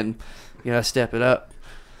step it up.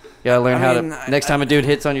 You gotta learn next time a dude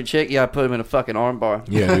hits on your chick, you gotta put him in a fucking armbar.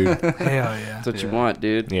 Yeah, dude. Hell yeah. That's what you want,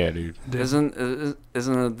 dude. Yeah, dude. Isn't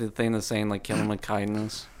it the thing that's saying like kill him with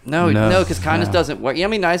kindness? No, because kindness doesn't work. You know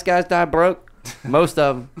how many nice guys die broke? Most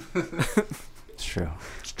of them. It's true.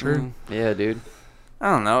 It's true. Yeah, dude.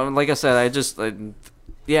 I don't know. Like I said,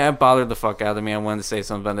 it bothered the fuck out of me. I wanted to say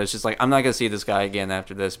something, but it's just like I'm not gonna see this guy again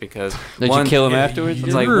after this because Did you kill him afterwards?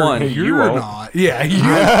 It's like one. You're won't. not. Yeah, you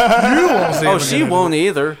won't see Oh, him she again. won't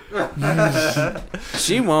either.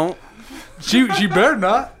 She won't. She better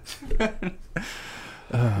not.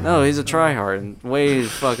 No, he's a tryhard and way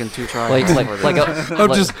fucking too tryhard.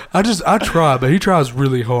 I try, but he tries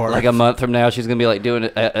really hard. Like a month from now, she's gonna be like doing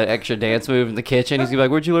an extra dance move in the kitchen. He's gonna be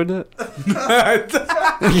like, "Where'd you learn that?"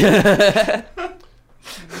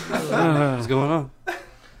 What's going on?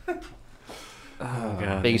 Oh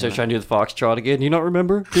god. Biggie starts trying to do the foxtrot again. You not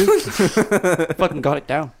remember, dude? Fucking got it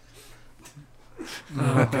down.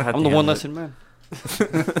 I'm the one lesson man.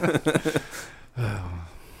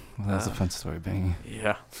 Well, that's a fun story, Bingy.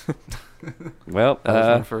 Yeah. Well, That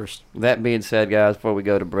was my first. that being said, guys, before we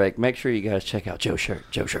go to break, make sure you guys check out Joe Shirt,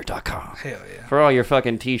 joeshirt.com. Hell yeah. For all your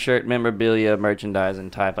fucking t-shirt memorabilia,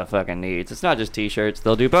 merchandising type of fucking needs. It's not just t-shirts.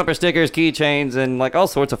 They'll do bumper stickers, keychains, and like all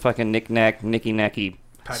sorts of fucking knick-knack, nicky-nacky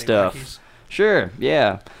stuff. Wackies. Sure,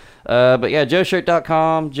 yeah. But yeah,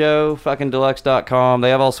 joeshirt.com, joe-deluxe.com. They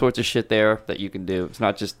have all sorts of shit there that you can do. It's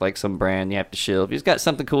not just like some brand you have to shill. If you've got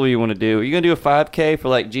something cool you want to do, are you going to do a 5K for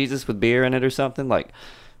like Jesus with beer in it or something? Like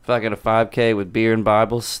fucking a 5K with beer and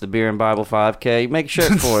Bibles, the Beer and Bible 5K. Make a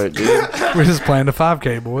shirt for it, dude. We're just playing the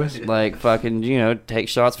 5K, boys. Like fucking, take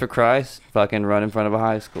shots for Christ. Fucking run in front of a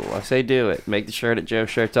high school. I say do it. Make the shirt at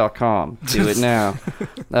joeshirt.com. Do it now.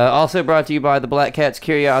 Also brought to you by the Black Cats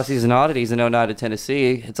Curiosities and Oddities in Oneida,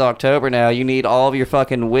 Tennessee. It's October now. You need all of your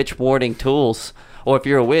fucking witch warding tools. Or if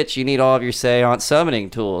you're a witch, you need all of your seance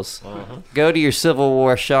summoning tools. Go to your Civil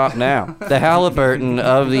War shop now. The Halliburton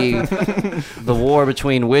of the war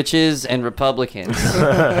between witches and Republicans.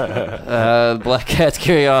 Black Cats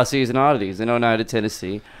Curiosities and Oddities in Oneida,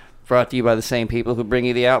 Tennessee. Brought to you by the same people who bring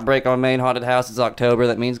you the Outbreak on Main Haunted House. It's October.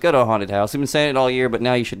 That means go to a haunted house. We've been saying it all year, but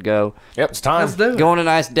now you should go. Yep, it's time. Let's do it. Go on a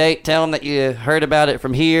nice date. Tell them that you heard about it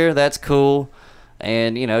from here. That's cool.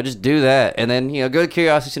 And, just do that. And then, go to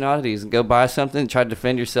Curiosities and Oddities and go buy something and try to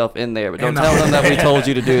defend yourself in there. But don't tell them that we told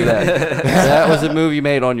you to do that. That was a move you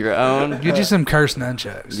made on your own. Get you some cursed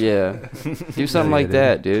nunchucks. Yeah. Do something like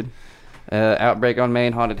that, dude. Outbreak on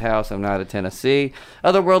Main Haunted House, Oneida, Tennessee.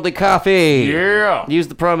 Otherworldly Coffee. Yeah. Use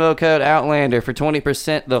the promo code Outlander for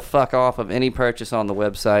 20% the fuck off of any purchase on the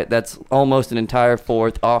website. That's almost an entire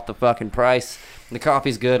fourth off the fucking price. The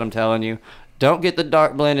coffee's good, I'm telling you. Don't get the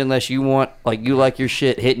dark blend unless you want, you like your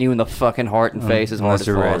shit hitting you in the fucking heart and face as hard as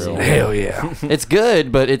possible. Hell yeah. It's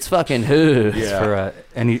good, but it's fucking hood. It's for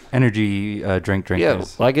any energy drink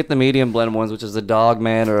drinkers. Yeah, I get the medium blend ones, which is a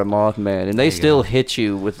Dogman or a Mothman, and they still hit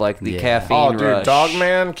you with the caffeine Oh, dude, rush.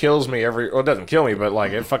 Dogman kills me it doesn't kill me, but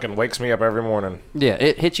it fucking wakes me up every morning. Yeah,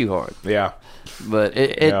 it hits you hard, Yeah. but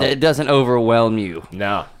it doesn't overwhelm you.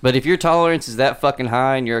 No. But if your tolerance is that fucking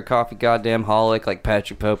high and you're a coffee goddamn holic like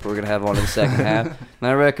Patrick Pope, we're gonna have on in the second half, then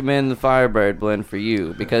I recommend the Firebird blend for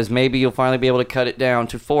you, because maybe you'll finally be able to cut it down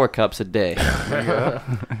to 4 cups a day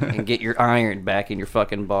and get your iron back in your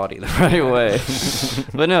fucking body the right way.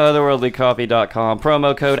 But no, otherworldlycoffee.com,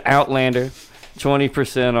 promo code Outlander,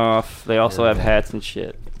 20% off. They also have hats and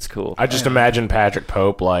shit. It's cool. I just imagine Patrick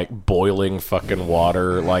Pope boiling fucking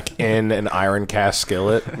water in an iron cast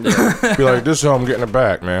skillet. Be like, this is how I'm getting it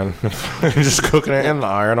back, man. Just cooking it in the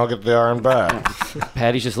iron, I'll get the iron back.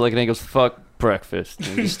 Patty's just looking at it and goes, fuck breakfast. And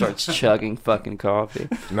he just starts chugging fucking coffee.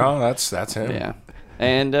 No, that's him. Yeah.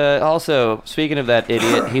 And also, speaking of that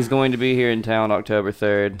idiot, he's going to be here in town October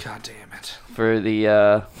 3rd. God damn it. For the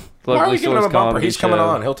Why are we giving him a bumper? comedy He's coming show.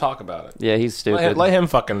 on. He'll talk about it. Yeah, he's stupid. Let him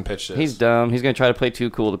fucking pitch this. He's dumb. He's going to try to play too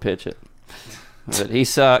cool to pitch it. But he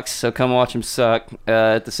sucks, so come watch him suck.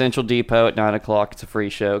 At the Central Depot at 9 o'clock. It's a free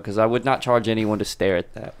show, because I would not charge anyone to stare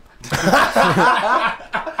at that.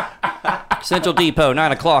 Central Depot,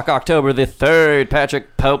 9 o'clock, October the 3rd.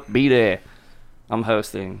 Patrick Pope, be there. I'm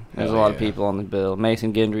hosting. There's a lot of people on the bill.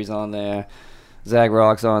 Mason Gendry's on there. Zach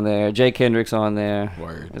Rock's on there. Jay Kendrick's on there.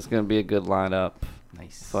 Word. It's going to be a good lineup.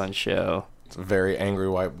 Nice. Fun show. It's a very angry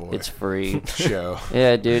white boy It's free. show.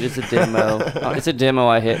 Yeah, dude, it's a demo. It's a demo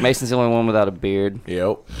I hit. Mason's the only one without a beard.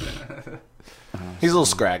 Yep. He's a little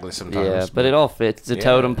scraggly sometimes. Yeah, but it all fits. It's a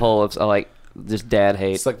totem pole of just dad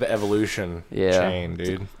hate. It's like the evolution chain,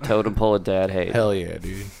 dude. Totem pole of dad hate. Hell yeah,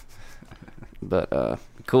 dude. But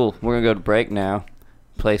cool. We're gonna go to break now.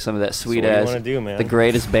 Play some of that sweet what do you ass, wanna do, man? the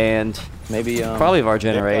greatest band, Maybe probably of our they've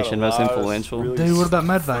got generation, a most lot of influential. really Dude, what about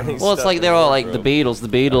Mudvayne? funny Well, it's stuff like they're in all the like the wardrobe.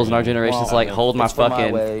 Beatles in our generation's well, like I mean, hold my it's from my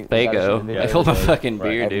fucking way. We gotta Fago, shoot it like hold my today. fucking Right.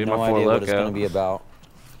 beer, I have dude, no my Four idea what it's Loko. gonna be about.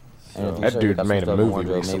 And if you That said dude you got some made a stuff in the movie wardrobe,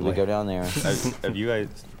 maybe we recently. go down there. Have you guys?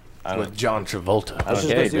 I don't With John Travolta. I was just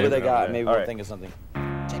Okay, gonna see what dude. they got. Okay. Maybe All we'll right. think of something.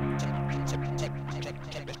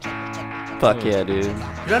 Fuck yeah, dude. Dude,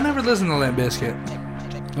 I never listened to Limp Bizkit.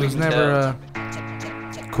 It was can never,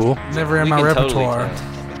 Cool. never in We my can totally repertoire.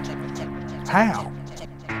 tell. How?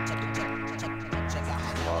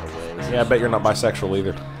 Yeah, I bet you're not bisexual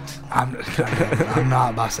either. I'm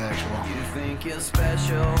not bisexual.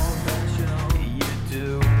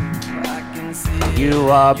 You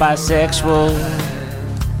are bisexual.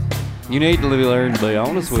 You need to learn to be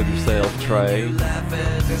honest with yourself, Trey.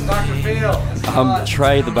 It's Dr. Phil. I'm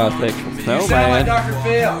Trey the bisexual snowman. Dr.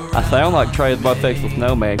 Phil. I sound like Trey the bisexual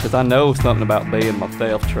snowman because I know something about being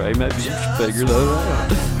myself, Trey. Maybe you should figure that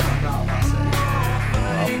out.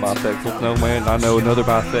 I'm a bisexual snowman. I know another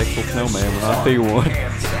bisexual snowman when I see one.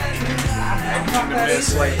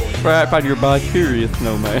 Right, find your bi-curious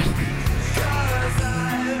snowman.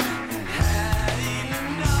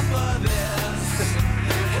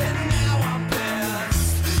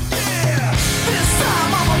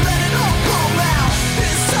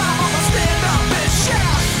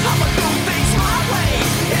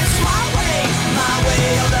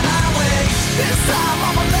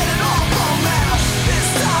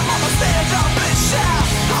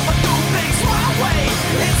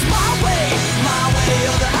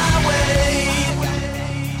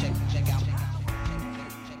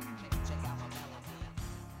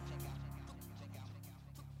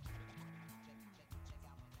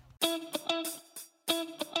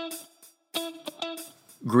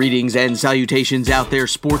 Greetings and salutations out there,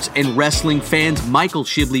 sports and wrestling fans. Michael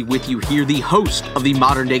Shibley with you here, the host of the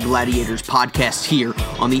Modern Day Gladiators podcast here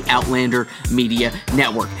on the Outlander Media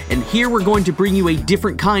Network. And here we're going to bring you a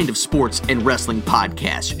different kind of sports and wrestling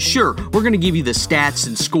podcast. Sure, we're going to give you the stats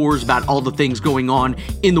and scores about all the things going on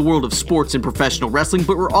in the world of sports and professional wrestling,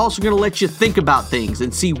 but we're also going to let you think about things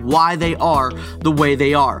and see why they are the way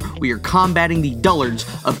they are. We are combating the dullards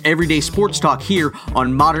of everyday sports talk here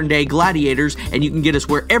on Modern Day Gladiators, and you can get us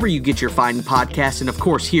wherever you get your fine podcasts, and of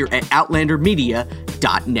course here at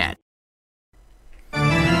OutlanderMedia.net.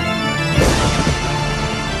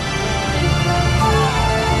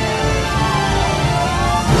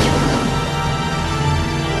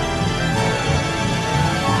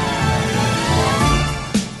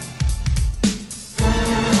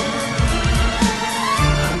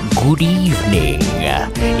 Good evening.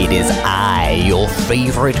 It is I, your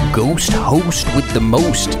favorite ghost host with the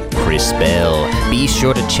most, Chris Bell. Be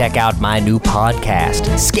sure to check out my new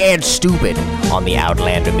podcast, Scared Stupid, on the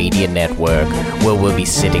Outlander Media Network, where we'll be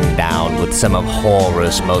sitting down with some of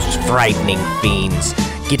horror's most frightening fiends,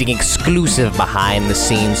 getting exclusive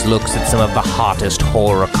behind-the-scenes looks at some of the hottest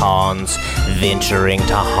horror cons, venturing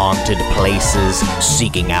to haunted places,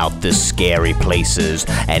 seeking out the scary places,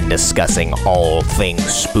 and discussing all things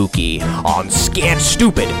spooky on Scared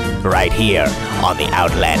Stupid, right here on the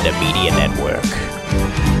Outlander Media Network.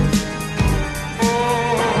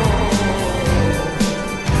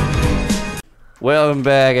 Welcome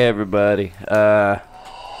back, everybody. Yeah,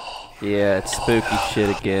 it's spooky shit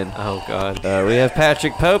again. Oh, God. We have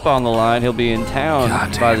Patrick Pope on the line. He'll be in town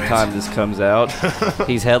by the time this comes out.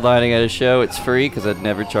 He's headlining at a show. It's free because I'd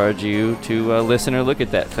never charge you to listen or look at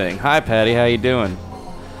that thing. Hi, Patty. How you doing?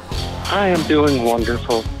 I am doing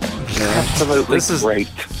wonderful. Absolutely great.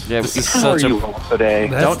 Yeah, This is How are such you a all today?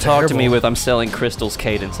 don't talk to me with I'm selling Crystal's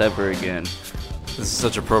Cadence ever again. this is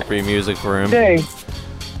such appropriate music for him. Today,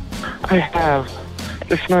 I have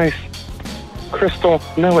this nice crystal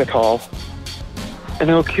know-it-all, and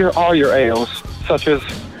it'll cure all your ails, such as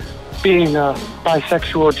being a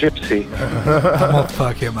bisexual gypsy. I'm gonna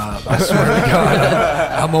fuck him up. I swear to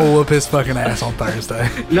God. I'm gonna whoop his fucking ass on Thursday.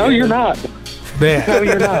 No, you're not. Bet. No,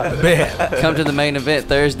 you're not. Bet. Come to the main event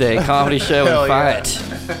Thursday, comedy show and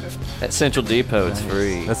fight at Central Depot. It's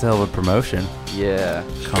free. That's a hell of a promotion. Yeah.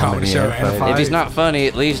 Comedy show and a fight. If he's not funny,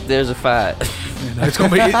 at least there's a fight It's gonna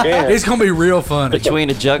be. It's gonna be real funny. between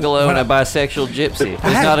a juggalo and a bisexual gypsy.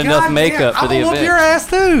 There's not God enough damn, makeup for the I'm gonna whoop your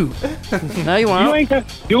event. ass too. No, you You won't. ain't gonna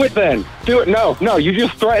do it then. Do it. No, you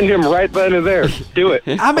just threatened him right then and there. Do it.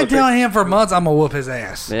 I've been telling him for months I'm gonna whoop his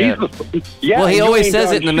ass. Yeah. Yeah, Well, he you always ain't says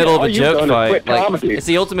done it in the middle of a shit. All you've joke done is fight. quit Like, comedy. it's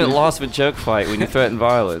the ultimate loss of a joke fight when you threaten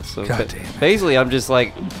violence. So God damn it. basically, I'm just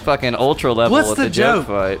like fucking ultra level What's at the the joke joke?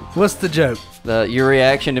 fight. What's the joke? Your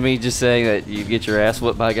reaction to me just saying that you get your ass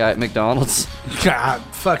whooped by a guy at McDonald's. God,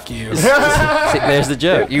 fuck you. See, there's the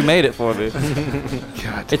joke. You made it for me.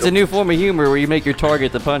 God, It's a new form of humor where you make your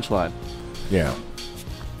target the punchline. Yeah.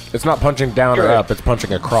 It's not punching down or up, it's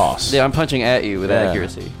punching across. Yeah, I'm punching at you with Yeah.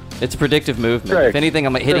 accuracy. It's a predictive movement. Greg, If anything,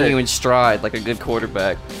 I'm like hitting Greg. you in stride like a good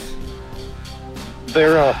quarterback.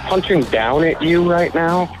 They're punching down at you right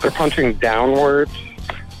now. They're punching downwards,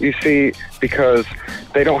 you see, because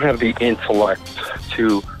they don't have the intellect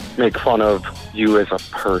to make fun of you as a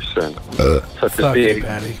person, such as fuck you, being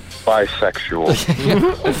Patty.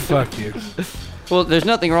 bisexual. Fuck you. Well, there's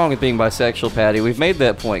nothing wrong with being bisexual, Patty. We've made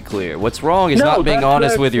that point clear. What's wrong is No, not being that's-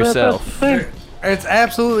 honest with that's yourself. the thing. It's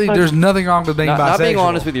absolutely. There's nothing wrong with being bisexual. Not being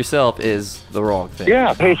honest with yourself is the wrong thing.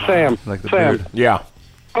 Yeah, hey Sam. Like the Sam, beard. Yeah.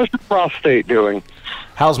 how's your prostate doing?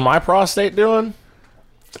 How's my prostate doing?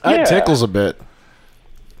 Yeah. It tickles a bit.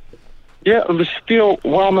 Yeah, does it feel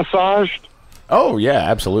well massaged? Oh, yeah,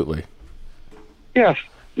 absolutely. Yes.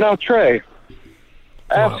 Now, Trey,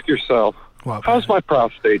 ask What? yourself, What, how's my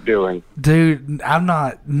prostate doing? Dude, I'm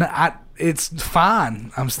not. It's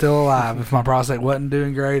fine. I'm still alive. If my prostate wasn't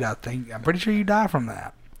doing great, I'm pretty sure you die from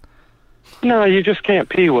that. No, you just can't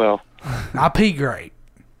pee well. I pee great.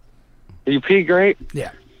 You pee great?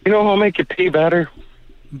 Yeah. You know what'll make you pee better?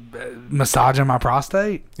 Massaging my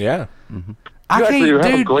prostate. Yeah. I You actually can't,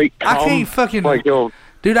 have a dude. great I cum, can't fucking. like you'll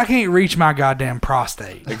Dude, I can't reach my goddamn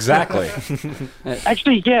prostate. Exactly.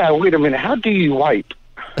 actually, yeah. Wait a minute. How do you wipe?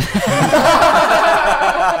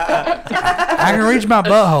 I can reach my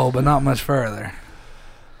butthole, but not much further.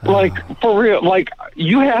 Like for real? Like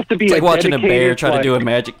you have to be It's like watching a bear dedicated, try to do a like,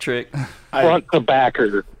 magic trick. front to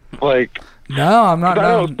backer. Like No, I'm not. I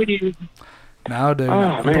No, don't see. no dude.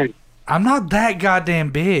 Oh man, I'm not that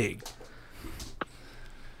goddamn big.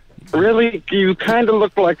 really? You kind of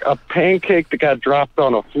look like a pancake that got dropped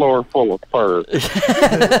on a floor full of fur.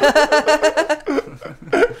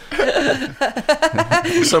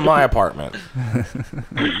 So my apartment.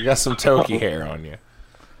 You got some Toki hair on you.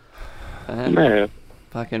 Man,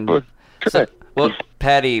 Fucking. But, So, well,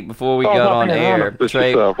 Patty, before we oh, got no, on man, air, honest with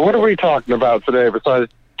Trey. yourself. What are we talking about today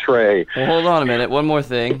besides Trey? Well, hold on a minute. One more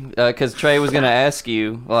thing, because Trey was going to ask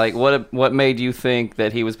you, like, what made you think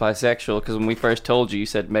that he was bisexual? Because when we first told you, you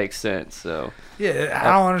said makes sense. So Yeah,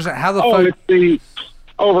 I don't understand how the Oh, fuck. it's the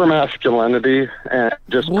over masculinity and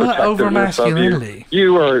just What protectiveness of over-masculinity?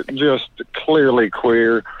 you. You are just clearly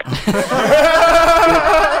queer.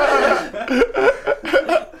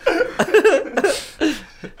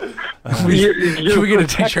 Can we get a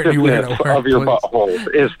t-shirt and you wear it at work, of your please?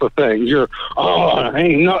 butthole is the thing. You're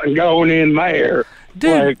ain't nothing going in there.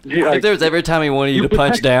 Dude, if there was every time he wanted you to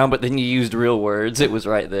punch down, but then you used real words, it was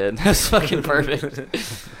right then. That's fucking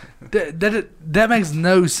perfect. That makes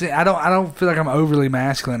no sense. I don't feel like I'm overly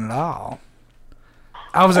masculine at all.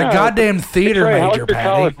 I was a goddamn theater Trey, major,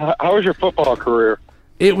 Patty. How was your football career?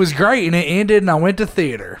 It was great, and it ended, and I went to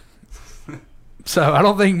theater. So I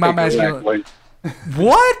don't think my masculine.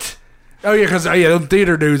 What? Oh yeah, because them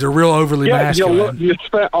theater dudes are real overly masculine. You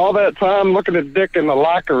spent all that time looking at dick in the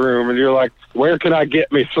locker room, and you're like, "Where can I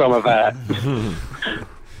get me some of that?"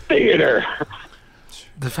 Theater.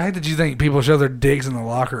 The fact that you think people show their dicks in the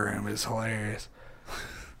locker room is hilarious.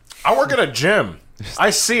 I work at a gym.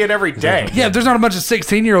 I see it every day. Yeah, there's not a bunch of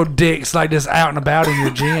 16-year-old dicks like just out and about in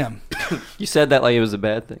your gym. You said that like it was a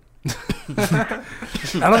bad thing. I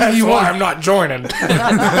don't think you want. I'm not joining.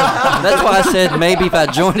 That's why I said maybe if I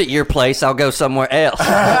joined at your place, I'll go somewhere else. They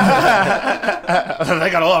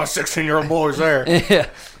got a lot of 16-year-old boys there. Yeah,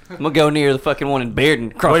 I'm gonna go near the fucking one in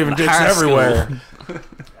Bearden. Waving dicks everywhere.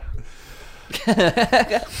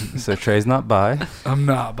 So Trey's not bi. I'm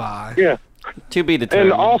not bi. Yeah. To be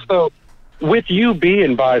determined. And also, with you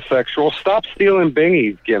being bisexual, stop stealing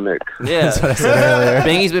Bingy's gimmick. Yeah, That's what I said earlier.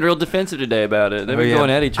 Bingy's been real defensive today about it. They've been going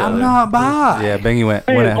at each other. I'm not bi. Yeah, Bingy went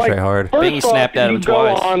at Trey hard. First Bingy off, snapped at him you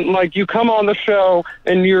go twice. on, like, you come on the show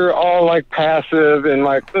and you're all like passive and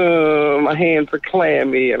like, my hands are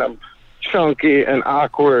clammy and I'm chunky and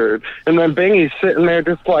awkward, and then Bingy's sitting there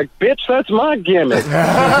just like, bitch, that's my gimmick.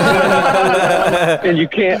 And you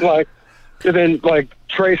can't like, and then like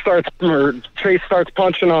Trey starts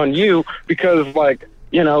punching on you because like,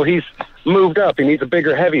 you know, he's moved up, he needs a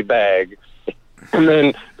bigger heavy bag, and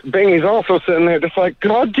then Bingy's also sitting there just like,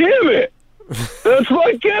 God damn it, that's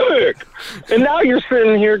my gimmick. And now you're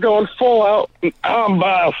sitting here going full out, I'm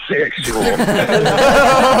bisexual.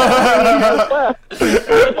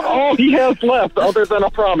 That's all he has left other than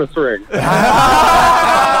a promise ring.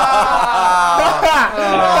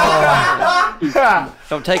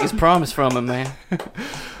 Don't take his promise from him, man.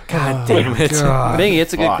 God damn it. Bingy,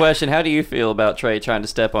 it's a good question. How do you feel about Trey trying to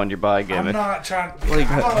step on your bi I'm gimmick? not trying.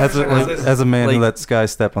 As a man who lets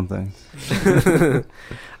guys step on things.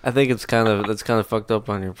 I think that's kind of fucked up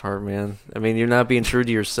on your part, man. I mean, you're not being true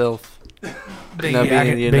to yourself.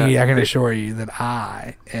 Bingy, I can assure you that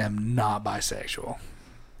I am not bisexual.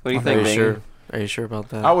 What do you think, Bingy? Sure? Are you sure about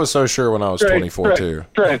that? I was so sure when I was 24 too.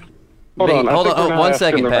 Trey, Hold on. Oh, One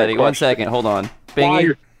second, Patty. 1 second. Hold on.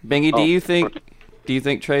 Bingy, do you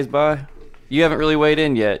think Trey's bi? You haven't really weighed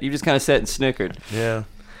in yet. You just kind of sat and snickered. Yeah.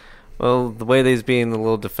 Well, the way that he's being a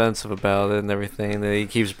little defensive about it and everything, that he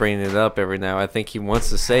keeps bringing it up every now. I think he wants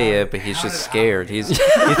to say it, but he's just scared. He thinks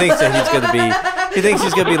that he's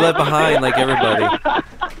gonna be left behind like everybody.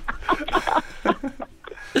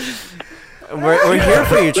 We're here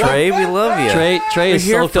for you, Trey. We love you. Trey is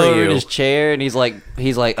sulked over in his chair, and he's like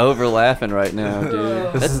over laughing right now,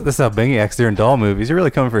 dude. This is how Bingy acts during doll movies. You're really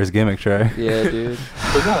coming for his gimmick, Trey. Yeah, dude.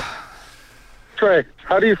 Trey,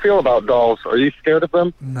 how do you feel about dolls? Are you scared of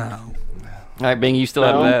them? No. All right, Bingy, you still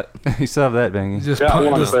have that. You still have that, Bingy. Just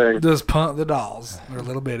punt the dolls. They're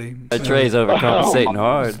little bitty. Trey's overcompensating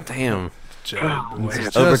hard. Damn.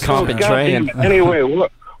 Overcomping Trey. Anyway,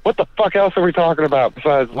 what the fuck else are we talking about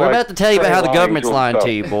besides? We're about to tell you about how the government's lying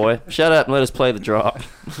to you, boy. Shut up and let us play the drop.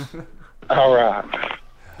 All right.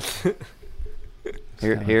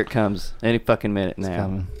 Here it comes. Any fucking minute now.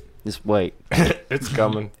 coming. Just wait. It's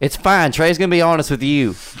coming. It's fine. Trey's gonna be honest with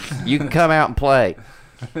you. You can come out and play.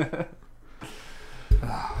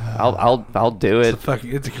 I'll do it.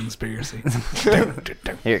 It's a conspiracy. Here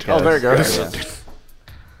it goes. Oh, there it goes.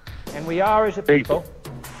 And we are, as a people,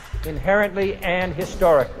 inherently and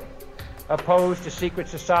historically opposed to secret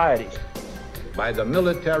societies. By the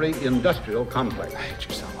military-industrial complex. I hate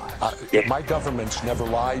you so much. My government's never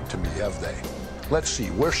lied to me, have they? Let's see,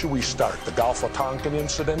 where should we start? The Gulf of Tonkin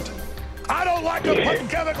incident? I don't like them putting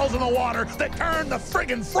chemicals in the water that turn the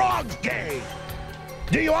friggin' frogs gay.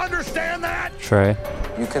 Do you understand that? Trey.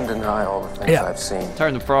 You can deny all the things I've seen.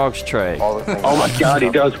 Turn the frogs, Trey. All the things Oh my God, he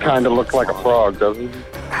does kind of look like a frog, doesn't he?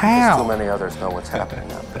 How? Too many others know what's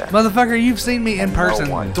happening out there. Motherfucker, you've seen me in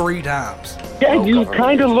person 3 times. Yeah, you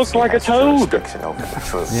kind of look like a toad.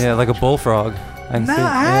 Yeah, like a bullfrog. I can see it.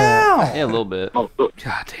 How? Yeah, a little bit. God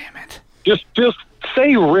damn it. Just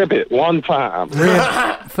say ribbit one time.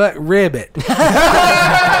 Fuck ribbit.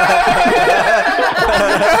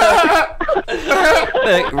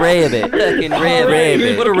 Rabbit. Fucking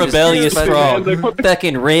rabbit. What a rebellious frog.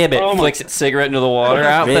 Fucking rabbit. Flicks its cigarette into the water.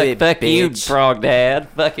 Out. Fuck you, frog dad.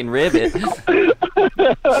 Fucking ribbit.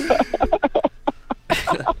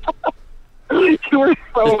 You were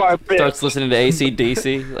so my bitch. Starts listening to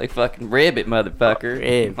AC/DC. Like, fucking ribbit,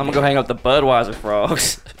 motherfucker. I'm gonna go hang out with the Budweiser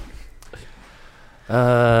frogs.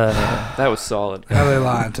 That was solid. How they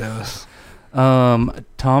lying to us? Tom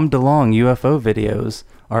DeLonge UFO videos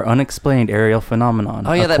are unexplained aerial phenomenon.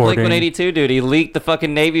 Oh yeah, that Blink-182 dude. He leaked the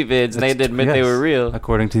fucking Navy vids, and they had to admit they were real.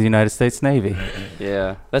 According to the United States Navy.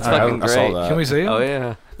 Yeah, that's fucking great. I saw that. Can we see him? Oh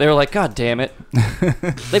yeah. They were like, God damn it.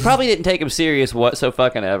 They probably didn't take him serious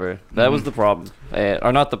ever. That was the problem.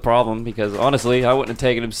 Or not the problem, because honestly, I wouldn't have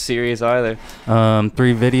taken him serious either. 3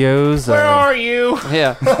 videos. Where are you?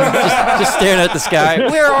 Yeah. just staring at the sky.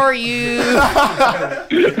 Where are you?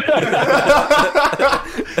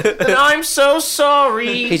 And I'm so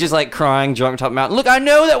sorry. He's just like crying, drunk, top mountain. Look, I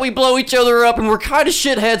know that we blow each other up and we're kind of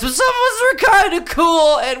shitheads, but some of us are kind of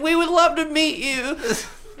cool, and we would love to meet you.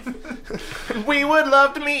 We would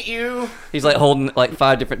love to meet you. He's like holding like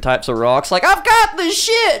 5 different types of rocks. Like, I've got this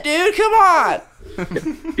shit, dude. Come on.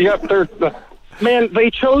 Yep, man, they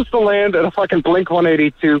chose to land at a fucking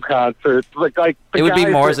Blink-182 concert. Like it would be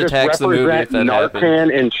Mars Attacks the movie if that Narcan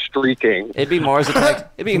happened. and streaking. It'd be Mars Attacks.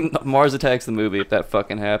 It'd be Mars Attacks the movie if that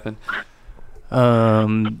fucking happened.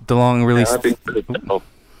 DeLonge released.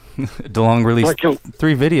 DeLonge released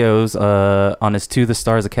 3 videos on his To the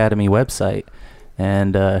Stars Academy website.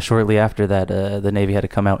 And shortly after that, the Navy had to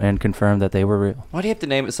come out and confirm that they were real. Why do you have to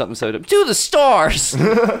name it something so dumb? To the stars!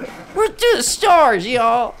 We're to the stars,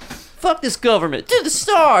 y'all! Fuck this government! To the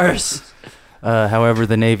stars! However,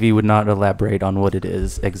 the Navy would not elaborate on what it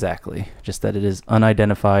is exactly. Just that it is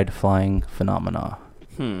unidentified flying phenomena.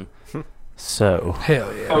 So.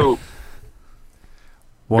 Hell yeah. Oh,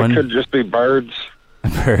 it could just be birds.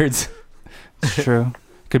 Birds? It's true.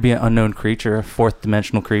 Could be an unknown creature, a 4th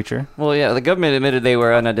dimensional creature. Well, yeah, the government admitted they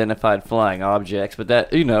were unidentified flying objects, but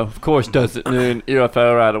that, of course, doesn't mean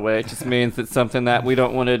UFO right away. It just means it's something that we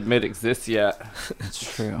don't want to admit exists yet. It's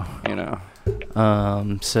true.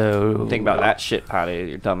 So think about that shit,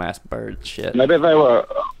 Patty, your dumbass bird shit. Maybe they were.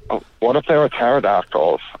 What if they were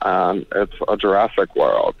pterodactyls and it's a Jurassic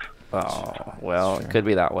World? Oh, well, it could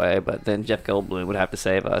be that way, but then Jeff Goldblum would have to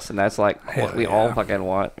save us, and that's like what we all fucking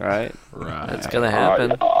want, right? Right. It's gonna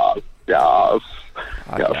happen. Yes.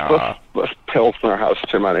 This Pilsner has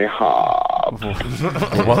too many hops.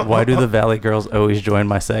 Why do the Valley Girls always join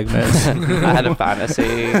my segments? I had a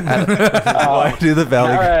fantasy. Why do the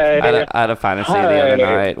Valley Girls? I had a fantasy the other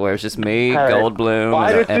night where it's just me,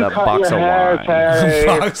 Goldblum, and a box of wine.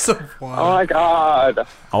 Box of wine. Oh my god.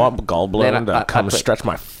 I want Goldblum to come stretch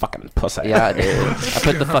my fucking pussy. Yeah, I did. I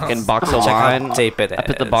put the fucking box of wine. I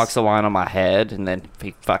put the box of wine on my head, and then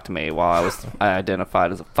he fucked me while I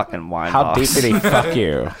identified as a fucking wine How box. deep did he fuck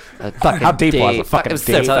you? How deep was it? Fucking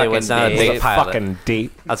deep. I'll tell you what's not a big pilot. Fucking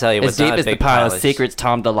deep. I'll tell you what's as deep not as a the big pile of pilot. secrets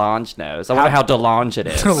Tom DeLonge knows. I wonder how DeLonge it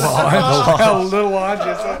is.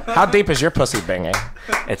 How deep is your pussy banging?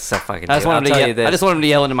 It's so fucking I just want him to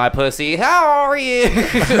yell into my pussy. How are you?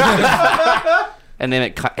 And then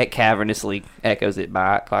it cavernously echoes it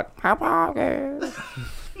back like, how are you?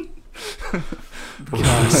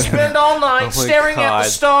 Spend all night staring at the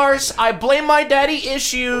stars. I blame my daddy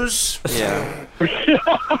issues. Yeah.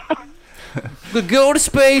 We'll go to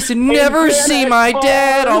space and never see my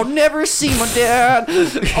dad. I'll never see my dad.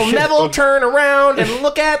 I'll never turn around and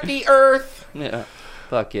look at the earth. Yeah.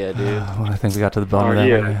 Fuck yeah, dude. Well, I think we got to the bottom of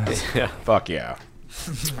that. Yeah. Fuck yeah.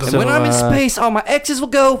 And when I'm in space, all my exes will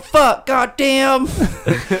go, fuck, goddamn.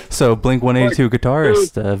 So, Blink-182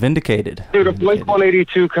 guitarist, vindicated. Dude, a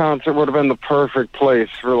Blink-182 concert would have been the perfect place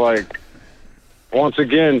for, once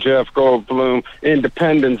again, Jeff Goldblum,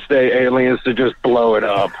 Independence Day aliens to just blow it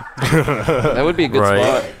up. That would be a good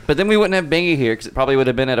spot. But then we wouldn't have Bingy here because it probably would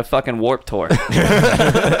have been at a fucking Warped Tour.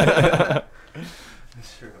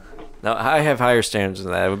 No, I have higher standards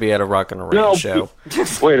than that. It would be at a Rock and Rain show.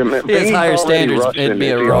 Wait a minute. He has higher standards. It'd be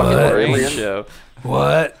a Rock and Rain show.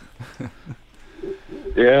 What?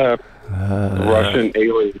 Yeah. Russian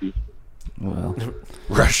aliens. Well,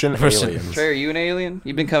 Russian aliens. Trey, are you an alien?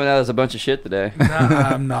 You've been coming out as a bunch of shit today. No,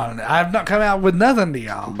 I'm not. I've not come out with nothing to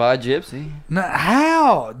y'all. By Gypsy. No,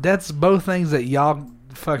 how? That's both things that y'all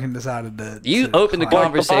fucking decided to. You opened the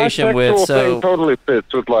conversation the with thing totally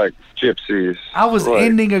fits with gypsies. I was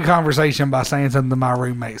ending a conversation by saying something my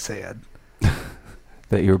roommate said.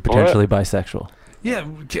 That you were potentially bisexual. Yeah,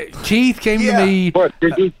 Keith came to me. What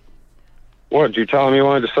did you? What, did you tell him you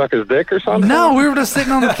wanted to suck his dick or something? No, we were just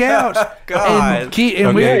sitting on the couch. God. And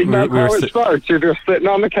that's how it starts. You're just sitting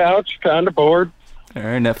on the couch, kind of bored. All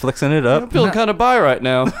right, Netflixing it up. I'm feeling kind of bi right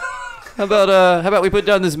now. How about we put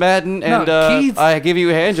down this Madden and I give you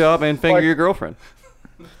a hand job and finger your girlfriend.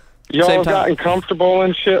 Y'all gotten comfortable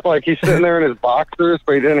and shit. Like he's sitting there in his boxers,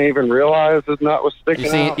 but he didn't even realize his nut was sticking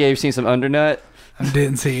out. Yeah, you've seen some undernut. I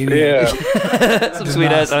didn't see any. Yeah. Some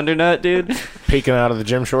sweet ass undernut, dude. Peeking out of the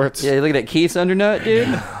gym shorts. Yeah, you look at Keith's undernut, dude.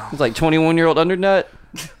 It's like 21-year-old undernut.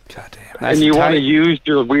 God damn and you want to use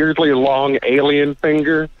your weirdly long alien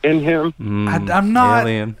finger in him? I'm not.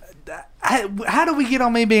 Alien. How do we get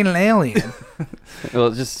on me being an alien? Well,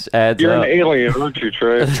 it just adds You're up. an alien, aren't you,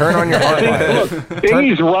 Trey? Turn on your heart light. Look,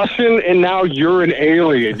 Bingy's Russian, and now you're an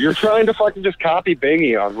alien. You're trying to fucking just copy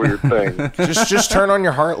Bingy on weird things. Just turn on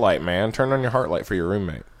your heart light, man. Turn on your heart light for your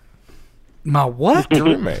roommate. My what? Your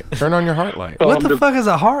roommate. Turn on your heart light. What the fuck is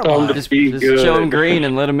a heart light? Just show him green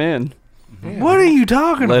and let him in. What are you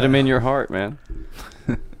talking Let about? him in your heart, man.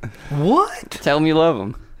 What? Tell him you love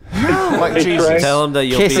him. Like Hey, Jesus. Trey. Tell him that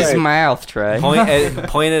you'll Kiss be his mouth, Trey.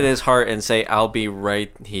 point at his heart and say, "I'll be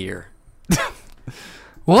right here."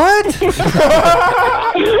 What?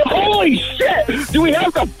 Holy shit! Do we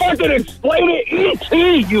have to fucking explain it?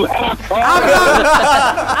 E.T., you asshole!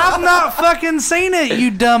 I've not fucking seen it,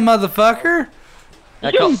 you dumb motherfucker.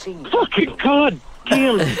 You fucking goddamn...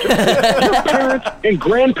 Your parents and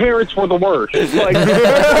grandparents were the worst. Like,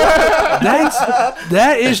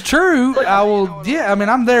 that is true. I will. Yeah, I mean,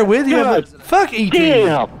 I'm there with you. But fuck ET.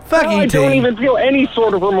 damn! Fuck I ET. don't even feel any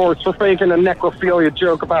sort of remorse for faking a necrophilia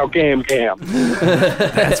joke about Game Cam.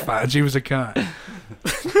 That's fine. She was a cunt.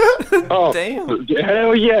 Oh, Damn.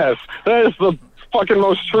 hell yes. That is the fucking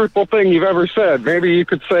most truthful thing you've ever said. Maybe you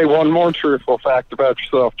could say one more truthful fact about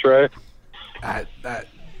yourself, Trey.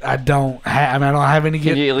 I don't have any.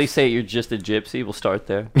 Can you at least say you're just a gypsy? We'll start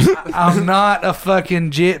there. I'm not a fucking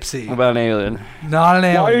gypsy. What about an alien? Not an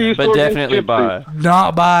alien. Why are you But so definitely against bi. gypsies?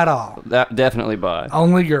 Not bi at all. Definitely bi.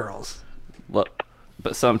 Only girls. Look,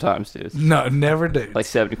 but sometimes, dude. No, never do. Like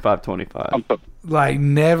 75-25. Like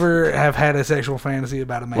never have had a sexual fantasy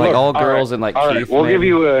about a man. Like all girls and like All right, Keith. we'll give maybe.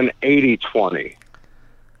 you an 80-20.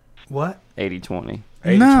 What? 80-20.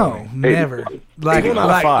 No, never. Like Even on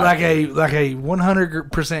a five. like a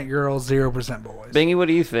 100% girls, 0% boys. Bingy, what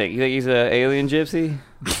do you think? You think he's an alien gypsy?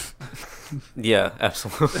 Yeah,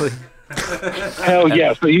 absolutely. Hell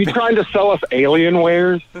yes. Are you trying to sell us alien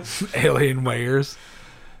wares? Alien wares.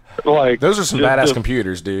 Like Those are some just- badass just-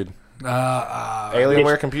 computers, dude.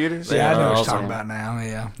 Alienware computers? Yeah, I know what you're awesome. talking about now.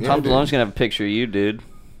 Yeah. Tom dude. DeLonge's gonna have a picture of you, dude.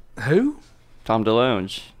 Who? Tom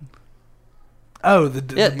DeLonge. Oh,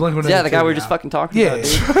 the Yeah, Blink-182 yeah, the guy we were just guy. fucking talking Yeah.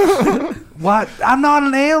 about, dude. What? I'm not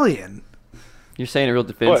an alien. You're saying it real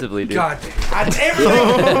defensively, dude. God,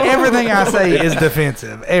 everything I say is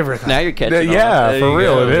defensive. Everything. Now you're catching on. Yeah, There for you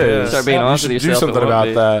real, go. it is. Start being You honest should with do yourself. something it won't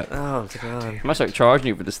about be. that. Oh God. I might start charging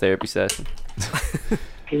you for this therapy session.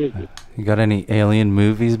 You got any alien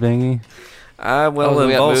movies, Bingy? Well, we it got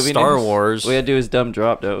involves movie Star news? Wars. We had to do his dumb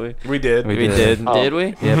drop, don't we? We did. We did. Did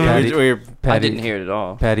we? Yeah, Patty, I didn't hear it at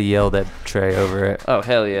all. Patty yelled at Trey over it. Oh,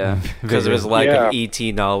 hell yeah. Because of his lack of ET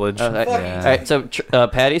knowledge. All right, so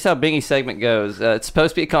Patty's how Bingy's segment goes. It's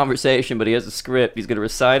supposed to be a conversation, but he has a script. He's going to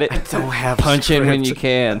recite it. I don't have a Punch in when script. you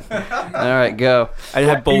can. All right, go. I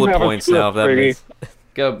have bullet points now. If that makes...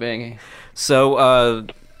 Go, Bingy. So,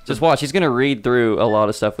 just watch. He's going to read through a lot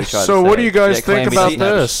of stuff we tried to say. So what do you guys think claim he about doesn't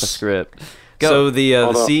have this? A script. Go. So the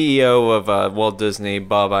CEO of Walt Disney,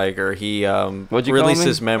 Bob Iger, he What'd you released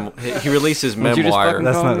call me? his He released his What'd you just memoir.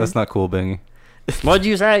 fucking That's not cool, Bingy. What'd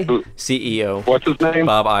you say? CEO. What's his name?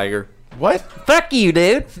 Bob Iger. What? Fuck you,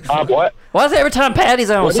 dude. Bob what? Why is it every time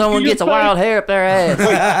Patty's on, What did someone you gets a say? wild hair up their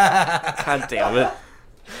ass? God damn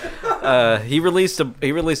it. He released a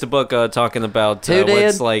book talking about Who what did?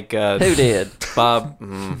 it's like. Who did? Bob.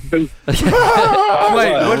 Wait, what's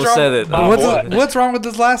almost wrong? said it. What's wrong with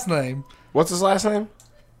his last name? What's his last name?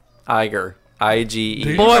 Iger.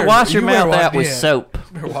 IGE. Boy, wash your You mouth better out with watch- soap.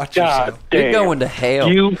 Watch God yourself. damn. You're going to hell.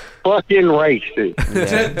 You fucking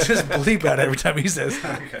racist. Just bleep out every time he says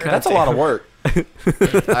that. That's a lot of work. All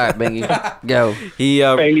right, Bingy, go.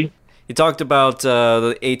 He talked about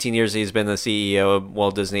the 18 years he's been the CEO of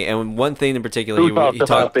Walt Disney, and one thing in particular Who he talked about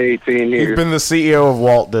talked the 18 You've years? been the CEO of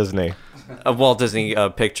Walt Disney. of Walt Disney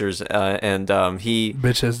Pictures, and he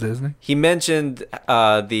Bitch has Disney. he mentioned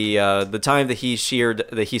the time that he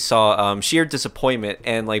saw sheer disappointment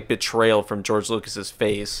and like betrayal from George Lucas's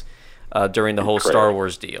face during the whole Star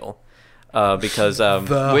Wars deal. Because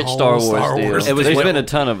Which Star Wars deal? There's been a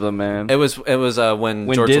ton of them, man. It was when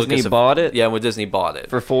George Disney Lucas bought it. Yeah, when Disney bought it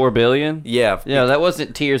For $4 billion. Yeah, Yeah, that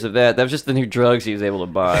wasn't tears of that. That was just the new drugs he was able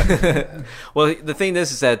to buy. Well, the thing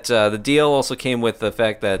is that the deal also came with the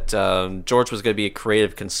fact that George was going to be a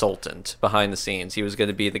creative consultant behind the scenes. He was going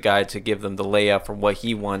to be the guy to give them the layout for what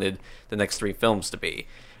he wanted the next 3 films to be.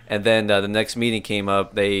 And then the next meeting came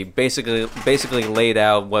up. They basically laid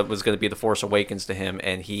out what was going to be The Force Awakens to him,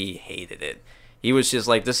 and he hated it. He was just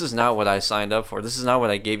like, this is not what I signed up for. This is not what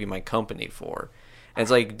I gave you my company for. And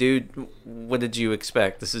it's like, dude, what did you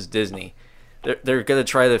expect? This is Disney. They're going to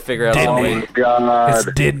try to figure out Disney. some way. God.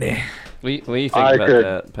 It's Disney. What do you think about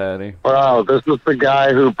that, Patty? Wow, this is the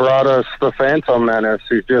guy who brought us the Phantom Menace.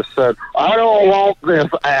 Who just said, "I don't want this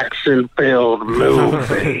action-filled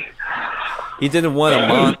movie." He didn't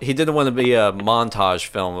want he didn't want to be a montage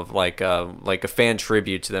film of like a fan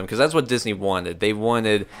tribute to them, because that's what Disney wanted. They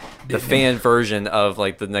wanted the fan version of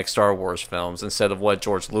like the next Star Wars films instead of what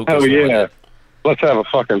George Lucas Hell yeah. wanted. Let's have a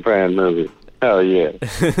fucking fan movie. Hell yeah.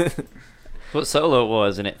 What Solo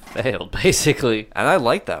was, and it failed basically. And I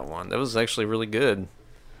liked that one. That was actually really good.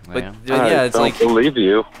 But Yeah. yeah, it's don't like believe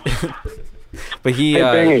you. But he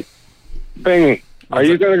Hey, Bingy, are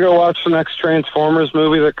you going to go watch the next Transformers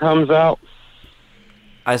movie that comes out?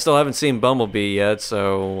 I still haven't seen Bumblebee yet,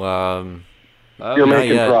 so You're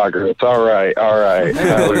making progress. All right.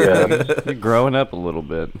 Hell yeah. You're growing up a little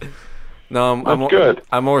bit. No, I'm good.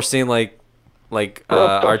 I'm more seeing like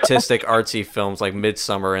artistic, artsy films like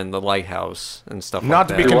Midsummer and The Lighthouse and stuff Not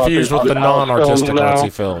like to that. be confused with the non-artistic now.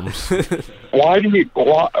 artsy films. Why do you...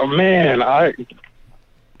 man,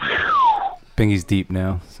 Bingy's deep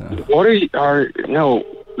now. So. What are you... No.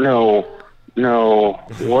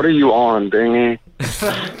 What are you on, Bingy?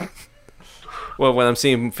 Well, when I'm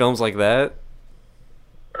seeing films like that?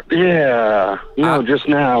 Yeah. No, just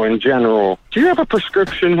now in general. Do you have a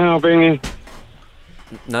prescription now, Bingy?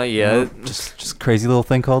 Not yet. Just crazy little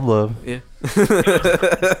thing called love. Yeah.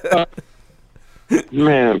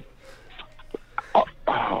 Man.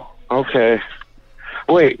 Oh, okay.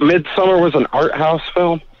 Wait, Midsummer was an art house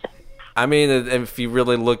film? I mean, if you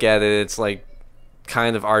really look at it, it's like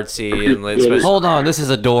kind of artsy and it's Hold on, this is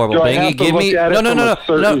adorable. Do I Bingy, have to give look me at it no. from a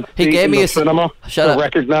certain He seat gave in me the a cinema shut to up.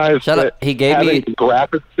 recognize Shut up. that He gave having me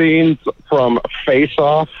graphic scenes from Face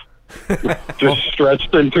Off just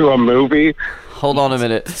stretched into a movie. Hold on a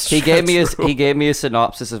minute. He gave me a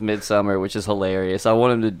synopsis of Midsummer, which is hilarious. I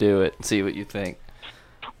want him to do it and see what you think.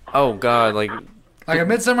 Oh God, like a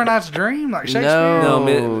Midsummer Night's Dream, like Shakespeare.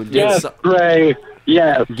 No, Yes, Ray.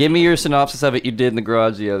 Yes. Give me your synopsis of it you did in the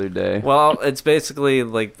garage the other day. Well, it's basically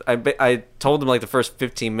like I told him like the first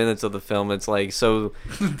 15 minutes of the film. It's like so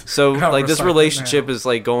like this relationship is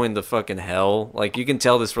like going to fucking hell. Like you can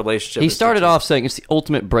tell this relationship. He is started off saying it's the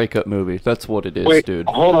ultimate breakup movie. That's what it is, Wait, dude.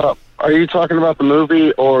 hold up. Are you talking about the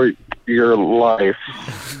movie or your life?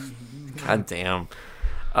 God damn.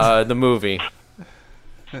 The movie.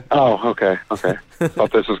 Oh, okay.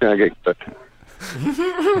 Thought this was gonna get good.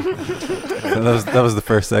 that was the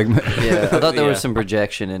first segment. Yeah, I thought there was some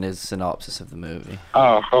projection in his synopsis of the movie.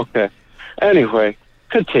 Oh, okay. Anyway,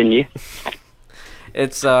 continue.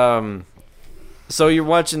 It's so you're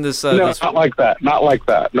watching this. No, not like that. Not like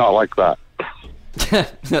that.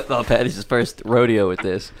 Oh, Patty's his first rodeo with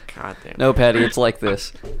this. God damn. No, Patty, it's like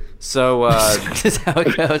this. So this is how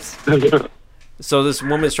it goes. So this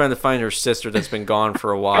woman's trying to find her sister that's been gone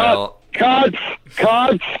for a while. Cuts.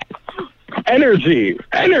 Energy.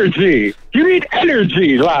 You need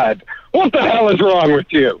energy, lad. What the hell is wrong with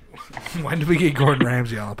you? When did we get Gordon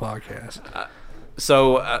Ramsay on the podcast?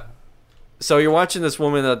 So you're watching this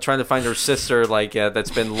woman trying to find her sister, like that's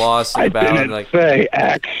been lost and I about. didn't Like, say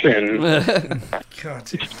action. God,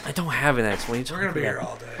 dude. I don't have an accent. What are you talking We're gonna be about? here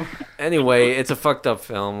all day. Anyway, it's a fucked up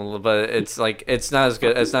film, but it's like it's not as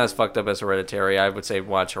good. It's not as fucked up as Hereditary. I would say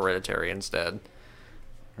watch Hereditary instead.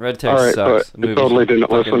 Hereditary All right, sucks. but you totally didn't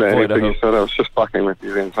listen to anything you said. I was just fucking with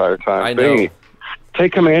you the entire time. I know. Bingy,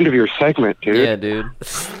 take command of your segment, dude. Yeah, dude.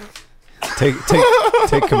 Take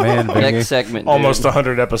command, Bingy. Next segment, dude. Almost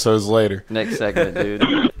 100 episodes later. Next segment,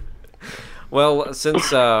 dude. Well,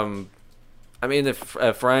 since I mean,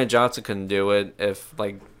 if Ryan Johnson couldn't do it, if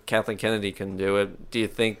like Kathleen Kennedy couldn't do it, do you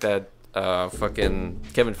think that fucking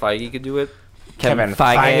Kevin Feige could do it? Kevin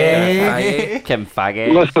Feige. Kevin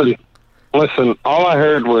Feige. Listen, all I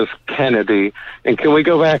heard was Kennedy. And can we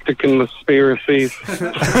go back to conspiracies?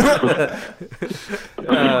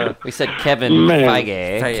 We said Kevin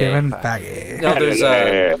Feige. Kevin Feige. No,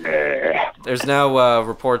 there's now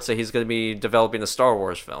reports that he's going to be developing a Star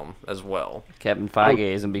Wars film as well. Kevin Feige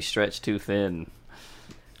is going to be stretched too thin.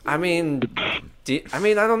 I mean, I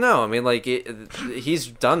don't know. I mean, like he's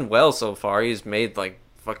done well so far. He's made like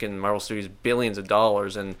fucking Marvel Studios billions of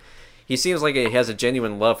dollars, and he seems like he has a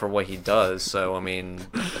genuine love for what he does. So I mean,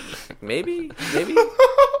 maybe.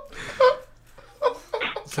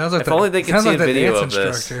 Sounds like if only they could see a video of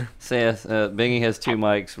this. Instructor. So yes, Bingy has two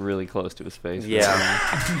mics really close to his face. Yeah.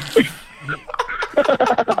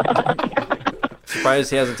 Surprised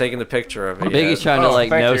he hasn't taken the picture of it. Bingy's trying to like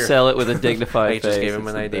no sell it with a dignified I face. just gave him It's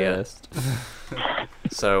an the idea. best.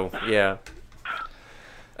 So yeah.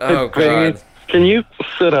 Oh Bingy, God. Can you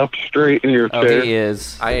sit up straight in your Oh, chair? he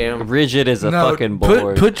is. I am. Rigid as a No, fucking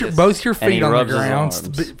board. Put both your And he feet on the rubs his ground.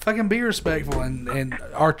 arms. Fucking be respectful and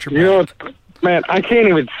arch your You know, back. man, I can't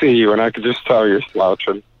even see you, and I could just tell you're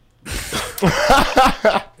slouching.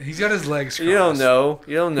 He's got his legs crossed. You don't know.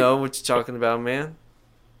 You don't know what you're talking about, man.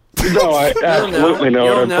 No, I absolutely know You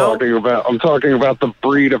what don't I'm know? talking about. I'm talking about the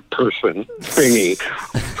breed of person, Bingy.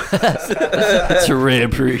 It's a rare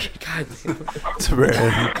breed. God damn it. It's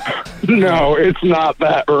rare. No, it's not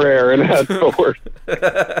that rare, and that's the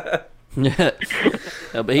word. Yeah.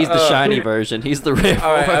 No, but he's the shiny version. He's the rare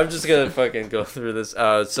All right, one. I'm just gonna fucking go through this.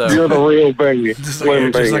 So You're the real Bingy. Just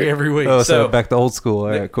Slim like Bingy. every week. Oh, so So- back to old school. All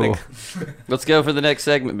right, cool. Let's go for the next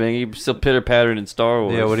segment, Bing. You still pitter-pattering in Star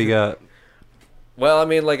Wars. Yeah, what do you got? well, I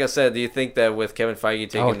mean, like I said, do you think that with Kevin Feige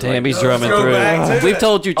taking? Oh, damn, like, he's drumming go through. back to We've it.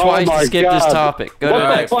 told you Oh twice my to skip this God. topic. Go to the What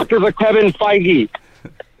the next. fuck is a Kevin Feige?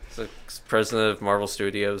 the president of Marvel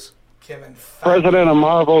Studios. Kevin. President of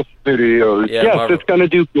Marvel Studios. Yeah, yes, Marvel. it's gonna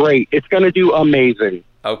do great. It's gonna do amazing.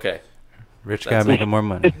 Okay. Rich guy making more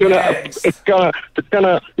money. It's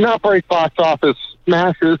gonna not break box office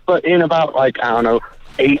smashes, but in about I don't know,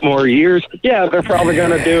 8 more years, yeah, they're probably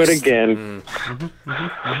gonna do it again.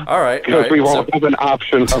 All right. Because we won't have an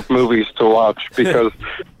option of movies to watch because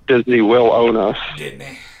Disney will own us.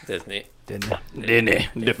 Disney. Disney.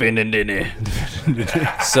 Defending Disney.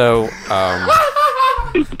 So,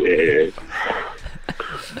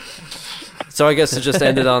 so I guess it just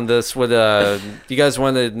ended on this. With you guys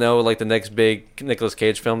want to know like the next big Nicolas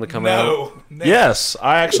Cage film to come out? Yes,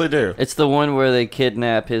 I actually do. It's the one where they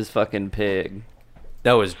kidnap his fucking pig.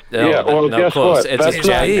 That was Yeah, well, guess close. what? It's That's a not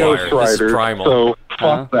Jaguar. Ghost This is Rider, primal. so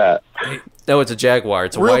fuck that. No, it's a Jaguar.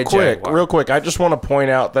 It's a Real white Jaguar. real quick, I just want to point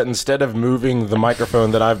out that instead of moving the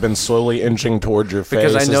microphone that I've been slowly inching towards your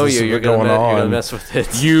face, Because I know as this you're has been gonna, going you're gonna on, mess with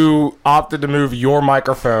it. you opted to move your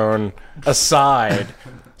microphone aside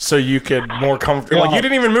so you could more comfortable. Like you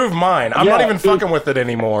didn't even move mine. I'm not Yeah, even fucking with it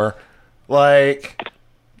anymore. Like,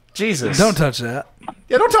 Jesus. Don't touch that.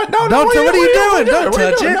 Yeah, don't touch. No, Don't no. touch- what are you doing? Don't What are you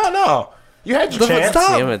touch doing? it. No, no. You had your chance.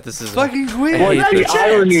 Stop. Damn it, this is Fucking quit. Well, you had the your chance.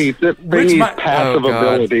 irony that Which Bingy's mi- passive Oh,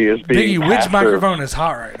 God. ability is being Biggie, which passive. microphone is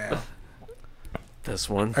hot right now? this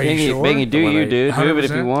one. Are you Bingy, sure? Bingy, do The one you, I- dude? Move it if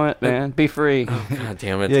you 100%? want, man. Be free. God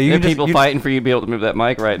damn it. Yeah, you There are can just, people you, fighting for you to be able to move that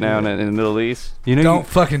mic right now in the Middle East. you know, Don't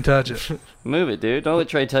fucking touch it. Move it, dude. Don't let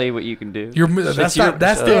Trey tell you what you can do. You're that's your- not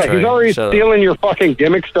that's shut the up, Yeah, Trey. he's already Shut up. stealing your fucking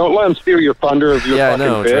gimmicks. Don't let him steal your thunder of your Yeah, I fucking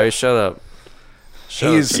know, bit. Trey. Shut up.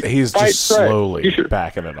 He's Fight just Trey. slowly You should-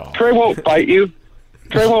 backing it off. Trey won't fight you.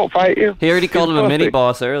 Trey won't fight you. He already called him a He's mini pussy.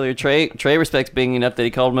 boss earlier. Trey respects Bingy enough that he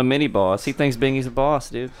called him a mini boss. He thinks Bingy's a boss,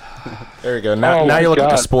 dude. There you go. Now, Oh now my you look like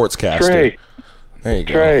a God. sportscaster. Trey, There you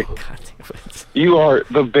go. Trey, God damn it. you are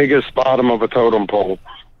the biggest bottom of a totem pole.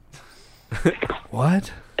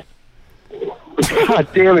 what? God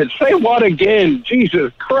damn it. Say what again?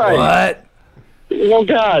 Jesus Christ. What? Oh,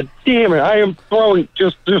 God damn it. I am throwing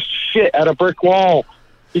just shit at a brick wall.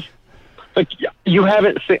 Like, you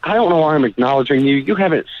haven't seen, I don't know why I'm acknowledging you. You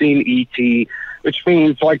haven't seen E.T., which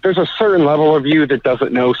means, like, there's a certain level of you that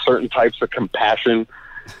doesn't know certain types of compassion.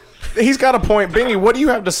 He's got a point. Bingy, what do you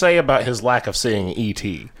have to say about his lack of seeing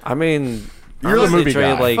E.T.? I mean, You're the honestly, movie Trey,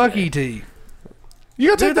 guy. Like, Fuck E.T. You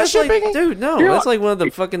gotta take dude, that that's shit, like, Bingy? dude, no, You're that's like- like one of the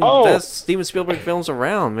fucking Oh. best Steven Spielberg films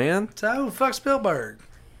around, man. So fuck Spielberg.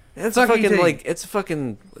 It's Fuck fucking E.T.. like it's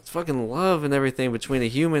fucking love and everything between a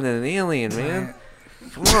human and an alien, man.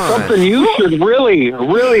 Come on. Something you should really,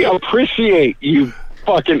 really appreciate, you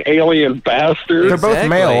fucking alien bastard. They're both Exactly.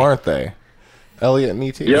 male, aren't they? Elliot and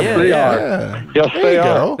E.T.? Yes, Yeah, they yeah. are. Yeah. Yes, There they you are.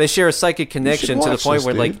 go. They share a psychic connection to the watch point this,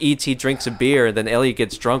 where like dude. E.T. drinks a beer and then Elliot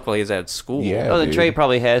gets drunk while he's at school. Yeah. Oh, then dude. Trey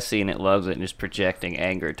probably has seen it, loves it, and is projecting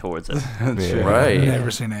anger towards it. Yeah. Right. Never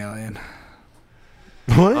seen Alien.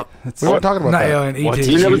 What? We weren't talking about Not that. Alien. What E.T.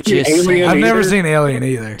 did You never you seen just Alien I've never either? seen Alien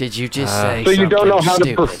either. Did you just say So you don't know how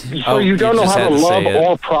to, stupid? Oh, you don't you know just how had to to say love it.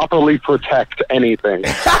 or properly protect anything.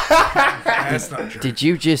 That's not true. Did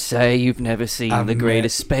you just say you've never seen I've the met-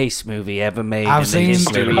 greatest space movie ever made I've in seen- the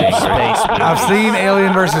history of space movies? I've seen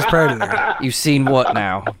Alien versus Predator. You've seen what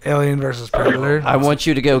now? Alien versus Predator. I want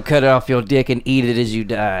you to go cut off your dick and eat it as you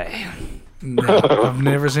die. No, I've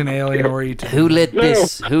never seen Alien or E.T. Who let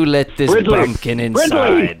this Ridley, bumpkin inside?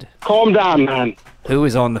 Ridley, calm down, man. Who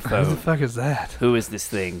is on the Who the phone? fuck is that? Who is this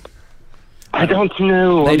thing? I don't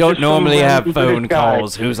know. They I'm don't just normally some have random phone guy.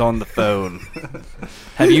 calls. Who's on the phone?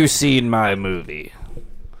 Have you seen my movie?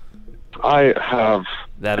 I have.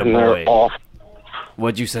 That a and boy. they're awful.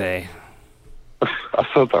 What'd you say? I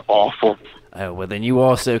said they're awful. Oh, well, then you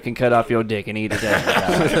also can cut off your dick and eat it as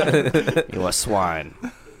you die. You a swine.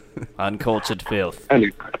 Uncultured filth.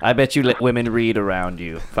 Anyway. I bet you let women read around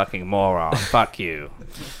you. Fucking moron. Fuck you.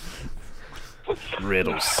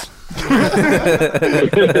 Riddles.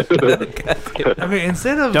 Okay,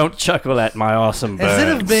 instead of Don't chuckle at my awesome birds.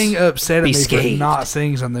 instead of being upset at Be me for scared. not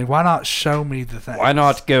seeing something, why not show me the thing? Why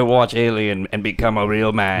not go watch Alien and become a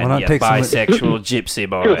real man, Why not you take some- bisexual gypsy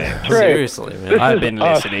boy? Trey, Seriously, man. I've been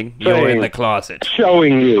listening. You're in the closet.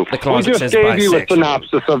 Showing you. The closet we just says gave you a bisexual.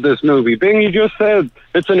 synopsis of this movie. Bingy just said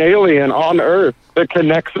it's an alien on Earth that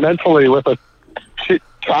connects mentally with a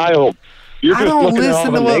child. You're I just don't looking at all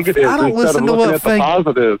listen the to what negatives I don't instead listen of to looking what at the Fing-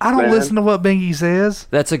 positives, I don't man. listen to what Bingy says.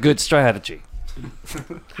 That's a good strategy.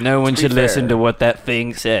 No one should listen to what that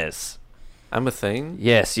thing says. I'm a thing?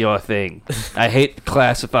 Yes, you're a thing. I hate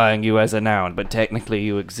classifying you as a noun, but technically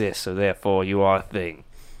you exist, so therefore you are a thing.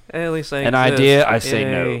 At least I An exist. idea, I say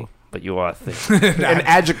Yay. no, but you are a thing. An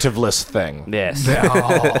adjectiveless thing. Yes.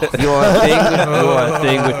 Oh. You are a thing. You are a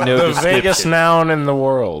thing with no The description. vaguest noun in the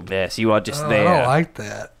world. Yes, you are just Oh, there. I don't like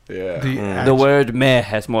that. Yeah. The word meh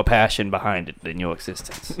has more passion behind it than your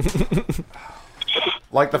existence.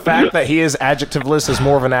 Like the fact that he is adjectiveless is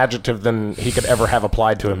more of an adjective than he could ever have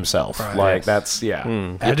applied to himself. Right. Like that's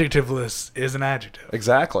Adjectiveless is an adjective.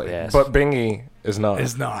 Exactly. Yes. But Bingy is not.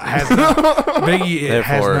 It's not. Has none. Biggie has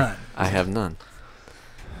Therefore, none. I have none.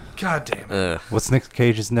 God damn it. What's Nick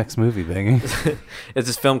Cage's next movie, Bingy? It's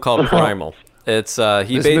this film called Primal. It's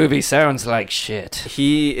This movie sounds like shit.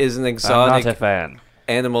 He is an I'm exotic not a fan.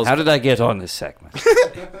 animals. How did I get on this segment?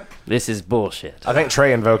 This is bullshit. I think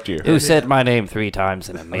Trey invoked you. Who said my name 3 times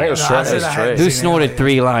in a I think mirror? it was No, Trey. I said I hadn't Who seen snorted Alien.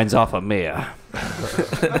 3 lines off a mirror?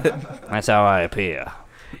 That's how I appear.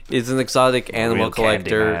 He's an exotic animal real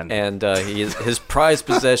collector, Candyman. and his prized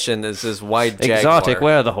possession is this white jaguar. Exotic,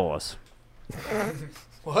 where the horse?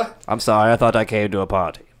 What? I'm sorry, I thought I came to a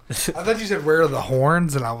party. I thought you said where are the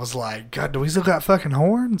horns, and I was like, God, do we still got fucking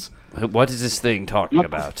horns? What is this thing talking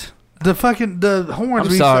about? The horns.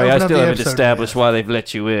 I'm we sorry, I opened up still the haven't episode established why they've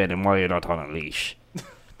let you in and why you're not on a leash.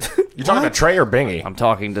 You talking to Trey or Bingy? I'm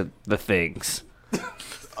talking to the things. with.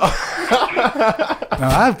 No,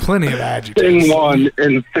 I have plenty of adjectives. Thing 1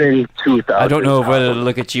 and Thing 2000. I don't know whether to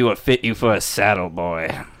look at you or fit you for a saddle, boy.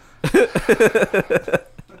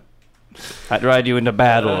 I'd ride you into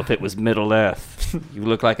battle if it was Middle Earth. You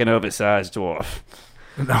look like an oversized dwarf.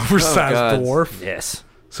 An oversized God. dwarf. Yes.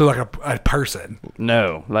 So like a person.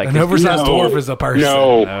 No, like An oversized No. dwarf is a person.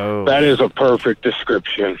 No, No. that is a perfect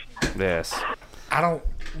description. Yes. I don't.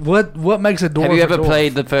 What makes a dwarf? Have you ever a dwarf?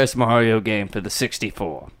 played the first Mario game for the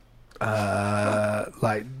 64?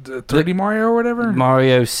 Like 3D Mario or whatever?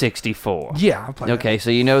 Mario 64. Yeah, I played. Okay, so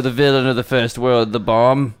you know the villain of the first world, the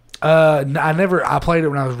bomb? I never. I played it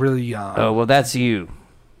when I was really young. Oh, well, that's you.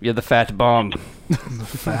 You're the fat bomb.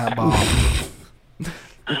 Fat bomb.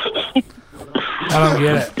 I don't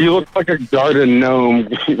get it. You look like a garden gnome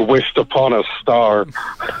wished upon a star.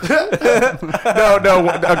 No,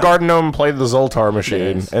 a garden gnome played the Zoltar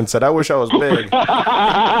machine and said, "I wish I was big."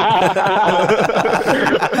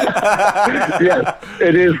 Yes,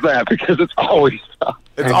 it is that because it's always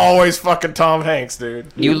It's always fucking Tom Hanks, dude.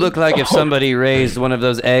 You look like if somebody raised one of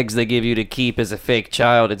those eggs they give you to keep as a fake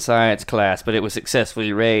child in science class, but it was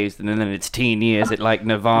successfully raised, and then in its teen years it liked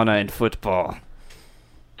Nirvana and football.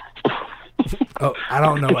 Oh, I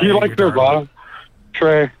don't know. Do you like Nirvana,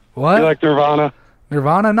 Trey? What? You like Nirvana?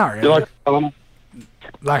 Nirvana? Not really. You like Nirvana?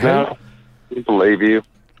 Like No, I believe you.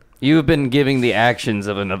 You've been giving the actions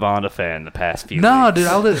of a Nirvana fan the past few No, weeks. dude,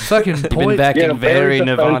 I was fucking You've been point. acting Yeah, very very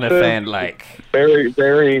Nirvana defensive. fan-like. Very,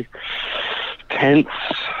 very tense.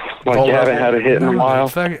 Like you haven't had a hit in a while.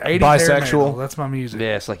 Fucking 80s hair Bisexual. metal, that's my music.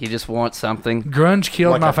 Yes, like you just want something. Grunge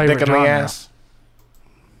killed Like my a favorite dick in the genre. ass.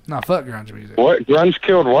 No, fuck grunge music. What? Grunge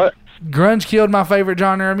killed what? Grunge killed my favorite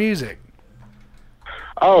genre of music.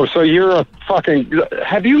 Oh, so you're a fucking...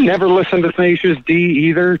 Have you never listened to Tenacious D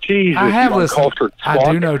either? Jesus, I have you listened. uncultured I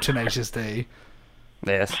slut. do know Tenacious D.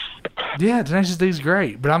 Yes. Yeah, Tenacious D's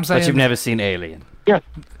great, but I'm saying. But you've never seen Alien. Yeah.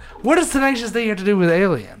 What does Tenacious D have to do with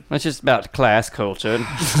Alien? It's just about class culture.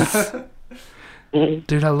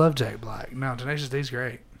 Dude, I love Jack Black. No, Tenacious D's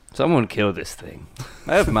great. Someone kill this thing.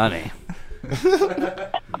 I have money.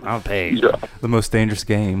 I'll pay. The Most Dangerous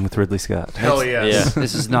Game with Ridley Scott. Hell yes.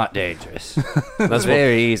 This is not dangerous. That's That's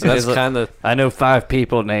very easy. That's There's a- kind of. I know 5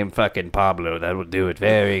 people named fucking Pablo that will do it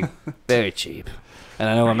very, very cheap. And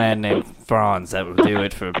I know a man named Franz that will do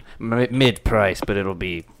it for mid-price, but it'll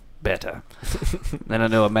be better. Then I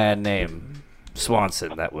know a man named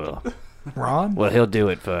Swanson that will. Ron? Well, he'll do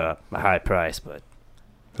it for a high price, but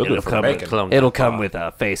He'll do it for bacon. it'll come with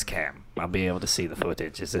a face cam. I'll be able to see the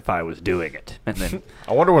footage as if I was doing it, and then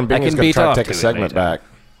I wonder when I Bingy's can going to beat try to off take a to it segment later.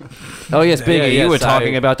 back. Oh yes, Biggie, you were yes,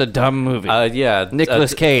 talking about the dumb movie. Yeah,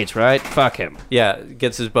 Nicolas Cage, right? Fuck him. Yeah,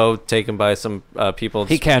 gets his boat taken by some people.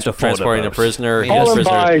 He can't afford transporting a a boat. prisoner. Call him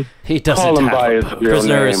by- He doesn't call him have by a his boat. real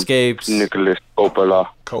prisoner name, escapes. Nicholas Coppola.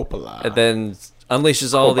 And then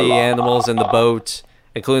unleashes all the animals in the boat,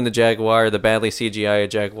 including the jaguar, the badly CGI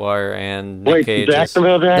jaguar, and Nick Wait, Cage.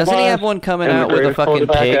 Jacksonville Jaguars? Doesn't he have one coming And the out with a greatest fucking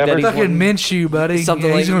quarterback pig ever? that he's Fucking wanting- Minshew, buddy. Something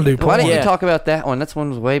Yeah, he's like- gonna do. Why didn't Yeah. you talk about that one? That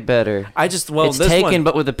one's way better. It's this Taken, one,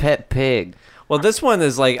 but with a pet pig. Well, this one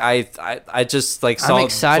is like I just like saw I'm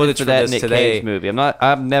excited footage for that this Nick today. Cage movie.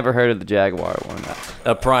 I've never heard of the Jaguar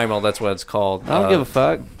one. Primal, that's what it's called. I don't give a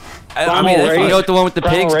fuck. I mean, you know what the one with the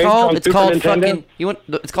Primal pig's Rage called? on It's Super called Nintendo?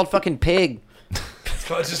 fucking. It's called fucking pig.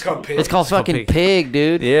 It's just called Pig. It's called fucking pig,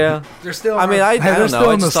 dude. Yeah. They're still. I mean, I they're don't still know.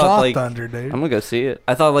 I in the just thought Sloth like Thunder, dude. I'm gonna go see it.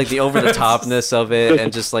 I thought like the over the topness of it,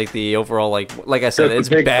 and just like the overall like I said, Just it's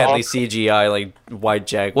the big badly cock. CGI like white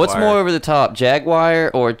jaguar. What's more over the top,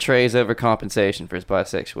 Jaguar or Trey's overcompensation for his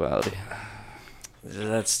bisexuality?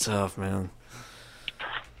 That's tough, man.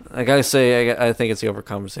 I gotta say, I think it's the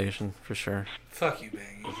overcompensation for sure. Fuck you,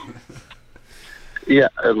 Bangy. Yeah,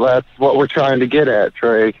 that's what we're trying to get at,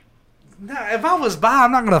 Trey. No, if I was bi,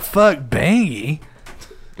 I'm not gonna fuck Bangy.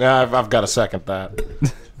 Yeah, I've got to second that.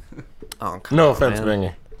 Oh, come No on, offense, man.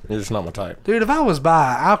 Bingy. You're just not my type. Dude, if I was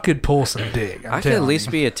bi, I could pull some dick. I could at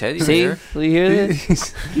least be a teddy See? bear. Do you hear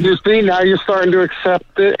this? You see, now you're starting to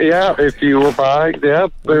accept it. Yeah, if you were bi, yeah,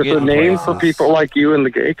 there's a getting name places. for people like you in the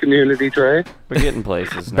gay community, Trey. We're getting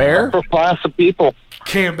places now. Bear? For a class of people.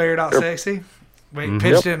 CamBear.sexy. We ain't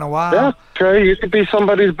pitched it in a while. Yeah, Trey, you could be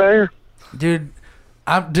somebody's bear. Dude,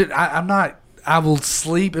 I'm not. I will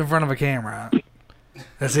sleep in front of a camera.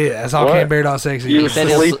 That's it. That's all What? CamBear.sexy. You is.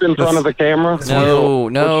 sleep in front of the camera? No,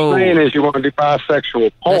 What you're saying is you want to do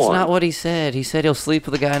bisexual porn. That's not what he said. He said he'll sleep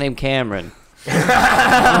with a guy named Cameron.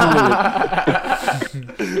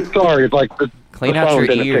 Sorry, like the Clean the out phone your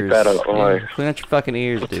didn't pick ears. that up. Yeah, clean out your fucking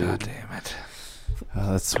ears, dude. God damn it.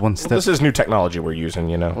 That's one step. This is new technology we're using,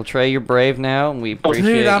 you know. Well, Trey, you're brave now, and we appreciate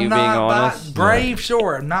Dude, I'm you being not honest. brave,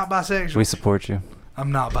 sure. I'm not bisexual. We support you.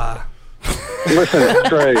 I'm not bi. Listen,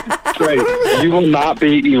 Trey, you will not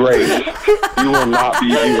be erased. You will not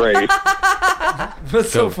be erased.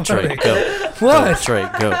 What's Go, so Trey, funny? go. What? Go, Trey,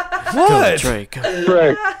 go. What? Go, Trey, go.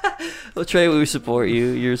 Trey, Well, Trey, we support you.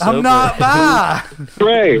 You're so I'm not bi.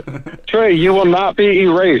 Trey, you will not be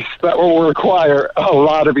erased. That will require a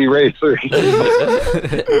lot of erasers.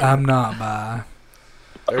 I'm not bi.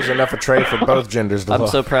 There's enough of Trey for both genders to I'm love.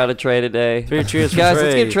 so proud of Trey today. Three cheers for Guys, Trey.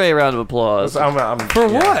 let's give Trey a round of applause For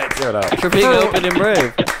what? Give it up. for being open and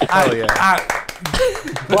brave. Hell yeah.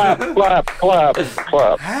 Clap, clap, clap,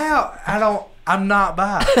 clap. How? I'm not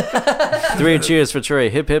bi. 3 cheers for Trey.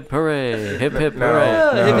 Hip hip hooray. Hip hip No, hooray.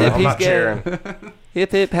 no, hip, hip, I'm he's not gay. cheering.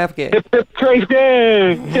 Hip hip, half gay. Hip, hip, Trey's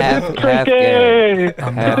gay. Hip, Half, hip, Trey's half gay. gay.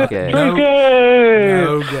 Half gay. No, Gay.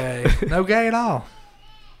 no gay. No gay at all.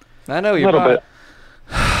 I know A you're little right. bit.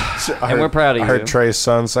 And we're proud of I you. heard Trey's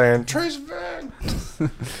son saying, Trey's back.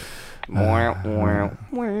 Wow, wow,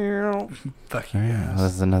 wow. Fuck you Yeah, guys.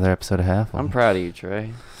 this is another episode of Half. I'm proud of you,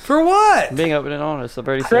 Trey. For what? Being open and honest. I've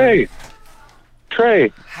already Trey, said.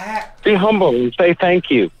 Trey, be humble and say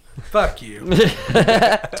thank you. Fuck you.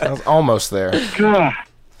 I was almost there. God.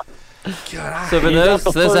 So for You got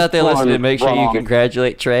those the out there first listening, one make sure you wrong.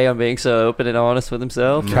 congratulate Trey on being so open and honest with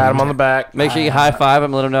himself. Pat him on the back. Make sure you high five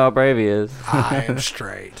him, let him know how brave he is. I am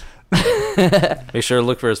straight. Make sure to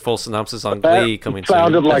look for his full synopsis on That Glee coming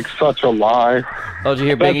sounded soon. like such a lie. Oh, did you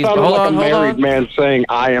hear That Biggie's? sounded Hold like on, a hold married on. man saying,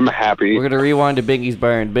 I am happy. We're gonna rewind to Biggie's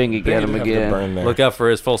burn. Bingy, get him Have to again. burn there. Look out for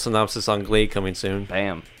his full synopsis on Glee coming soon.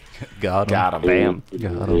 Bam. Got him. Got him. Bam.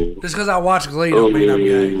 Got him. Just because I watch Glee don't mean I'm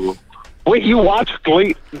gay. Wait, you watched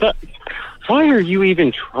Glee? Why are you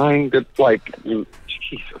even trying to, like, Jesus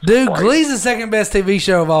Dude, Christ. Glee's the second best TV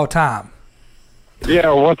show of all time.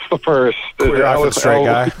 Yeah, what's the first? Queer eye for the straight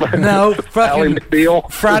guy. No, Ally fucking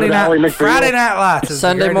McBeal? Friday Is it Ally night. McBeal? Friday Night Lights. is the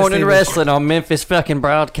Sunday greatest morning TV wrestling on Memphis fucking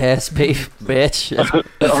broadcast, bitch.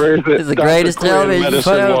 Or is it It's the Dr. greatest Quinn, television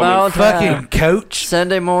medicine show of woman? all time. Fucking coach.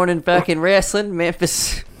 Sunday morning fucking wrestling,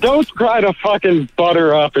 Memphis. Don't try to fucking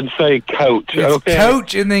butter up and say coach, It's okay?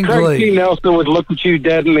 Coach and then Craig T. Glee. Nelson would look at you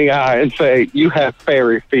dead in the eye and say, you have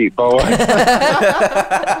fairy feet, boy.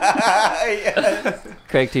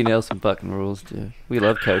 Craig T. Nelson fucking rules, dude. We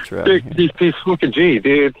love Coach around Dude, here. he's fucking G,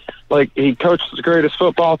 dude. Like, he coached the greatest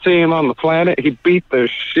football team on the planet. He beat the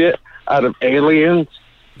shit out of aliens.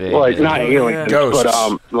 Big, Like, big. not aliens, Ghosts.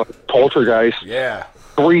 but like poltergeist. Yeah.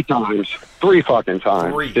 3 times. 3 fucking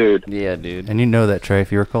times, 3. dude. Yeah, dude. And you know that, Trey,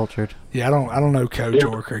 if you were cultured. Yeah, I don't know Coach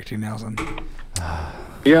or Craig T. Nelson.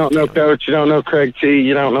 You don't know Coach. You don't know Craig T.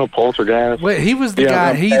 You don't know Poltergeist. Wait, he was the You don't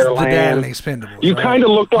guy. know He's Pear the dad in Land. Expendables. You right? kind of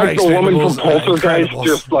look like Not the woman from Expendables, Poltergeist, Incredibles.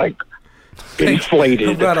 just like inflated.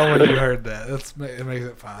 I'm glad I when you heard that. It makes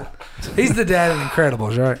it fine. He's the dad in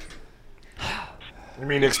Incredibles, right? You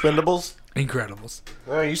mean Expendables? Incredibles.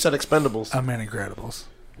 Oh, you said Expendables. I meant Incredibles.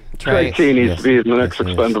 Craig T needs to be in the next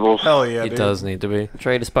Expendables. Hell yeah, He dude. does need to be.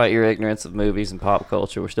 Trey, despite your ignorance of movies and pop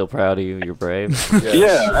culture, we're still proud of you. You're brave.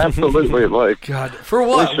 Yeah, absolutely. Like, God, for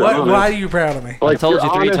what? Listen, What? honest. Why are you proud of me? like I told you're you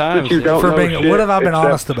 3 honest, times, but you dude. don't For know being, shit what have I been except-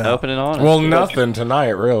 honest about? Open and honest. Well, nothing tonight,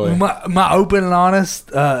 really. My open and honest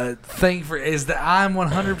thing for is that I'm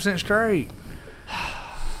 100% straight.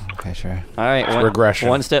 Okay, sure. All right, Regression.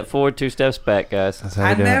 1 step forward, 2 steps back, guys. That's how I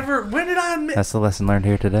you do it. never. When did I admit? That's the lesson learned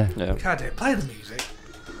here today. Yeah. God damn! Play the music.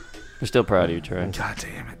 We're still proud of you, Trey. God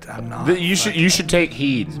damn it! I'm not. You should take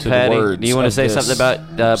heed to Patty, the words. do you want to of say this something about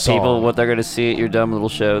people, song. what they're going to see at your dumb little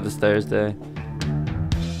show this Thursday?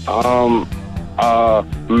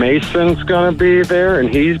 Mason's gonna be there, and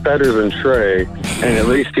he's better than Trey, and at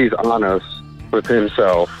least he's honest with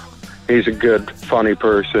himself. He's a good, funny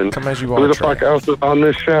person. Come as you Who are, the Trey. fuck else is on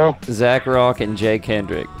this show? Zach Rock and Jay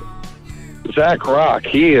Kendrick. Zach Rock.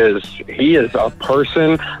 He is a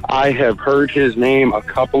person. I have heard his name a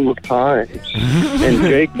couple of times. And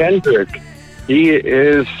Jake Kendrick, he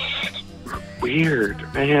is weird,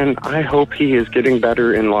 man. I hope he is getting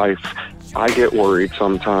better in life. I get worried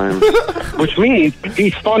sometimes, which means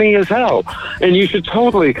he's funny as hell, and you should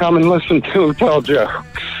totally come and listen to him tell jokes.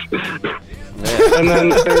 And then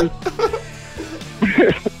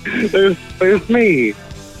there's me,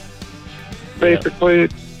 basically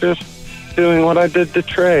just doing what I did to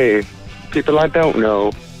Trey. People I don't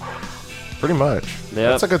know. Pretty much. Yep.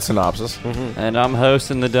 That's a good synopsis. And I'm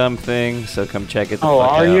hosting the dumb thing, so come check it the Oh,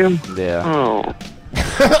 fuck are out. you? Yeah. Oh,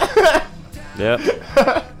 Yep.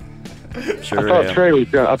 Sure I thought am. Trey was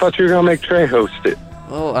gonna. I thought you were gonna make Trey host it.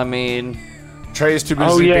 Well, I mean, Trey's too busy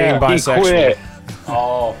Oh yeah, being he bisexual. quit.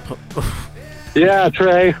 Oh. Yeah,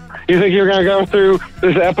 Trey. You think you're gonna go through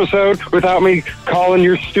this episode without me calling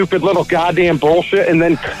your stupid little goddamn bullshit and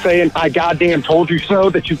then saying I goddamn told you so?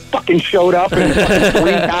 That you fucking showed up in fucking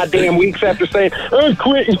 3 goddamn weeks after saying I'm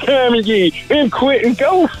quitting comedy, I'm quitting.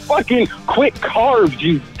 Go fucking quit carbs,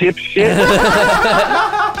 you dipshit.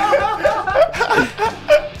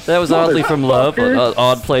 that was oddly from love, an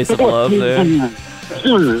odd place of love there.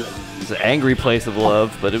 It's an angry place of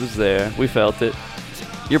love, but it was there. We felt it.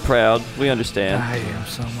 You're proud. We understand. I am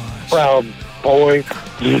so much. Proud boy.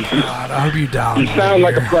 God, I hope you die. You sound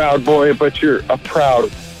like a proud boy, but you're a proud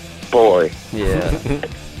boy. Yeah.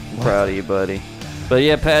 I'm proud of you, buddy. But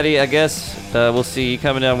yeah, Patty, I guess we'll see you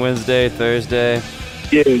coming down Wednesday, Thursday.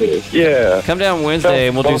 Yeah. Come down Wednesday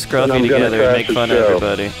and we'll do I'm Scruffy gonna together and crash make the fun of show.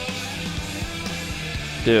 everybody.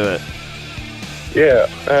 Do it. Yeah,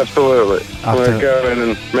 absolutely. October. We're going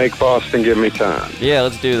and make Boston give me time. Yeah,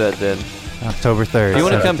 let's do that then. October 3rd. If you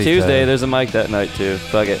want to come 7th, Tuesday, there's a mic that night too.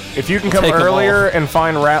 Fuck it. If you can come Take 'em earlier all. and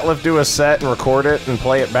find Ratliff do a set and record it and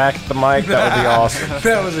play it back at the mic, that would be awesome.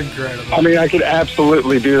 That was incredible. I mean, I could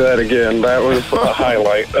absolutely do that again. That was a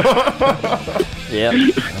highlight. Yep.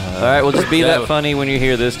 All right, well, just be that funny when you're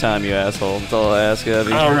here this time, you asshole. That's all I ask of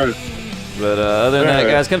you. All right. But other than that, All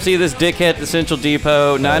right. guys, come see this dickhead at the Central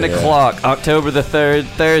Depot, 9 o'clock, October the 3rd,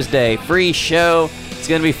 Thursday. Free show. It's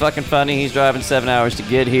going to be fucking funny. He's driving 7 hours to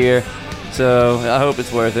get here, so I hope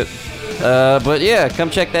it's worth it. But yeah, come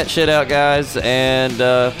check that shit out, guys. And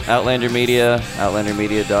Outlander Media,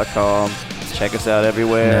 outlandermedia.com. Check us out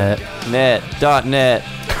everywhere. Net.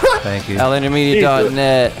 Thank you.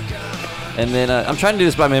 outlandermedia.net. And then I'm trying to do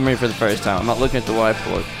this by memory for the first time. I'm not looking at the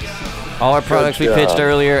whiteboard. All our products we job. pitched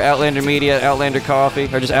earlier, Outlander Media, Outlander Coffee,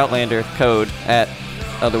 or just Outlander code at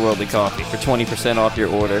Otherworldly Coffee for 20% off your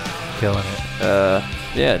order. Killing it.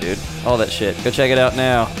 Yeah, dude. All that shit. Go check it out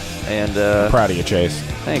now. And Proud of you, Chase.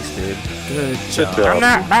 thanks, dude. Good job. I'm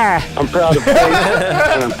not bi. I'm proud of Faith.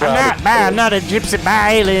 And I'm I'm proud not bi. I'm not a gypsy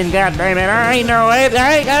bi alien. God damn it! I ain't no way.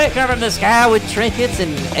 I ain't covering the sky with trinkets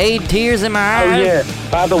and aid tears in my Oh eyes. yeah.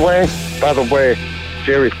 By the way,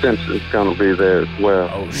 Jerry Simpson's gonna be there as well.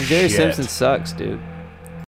 Oh, Jerry shit. Simpson sucks, dude.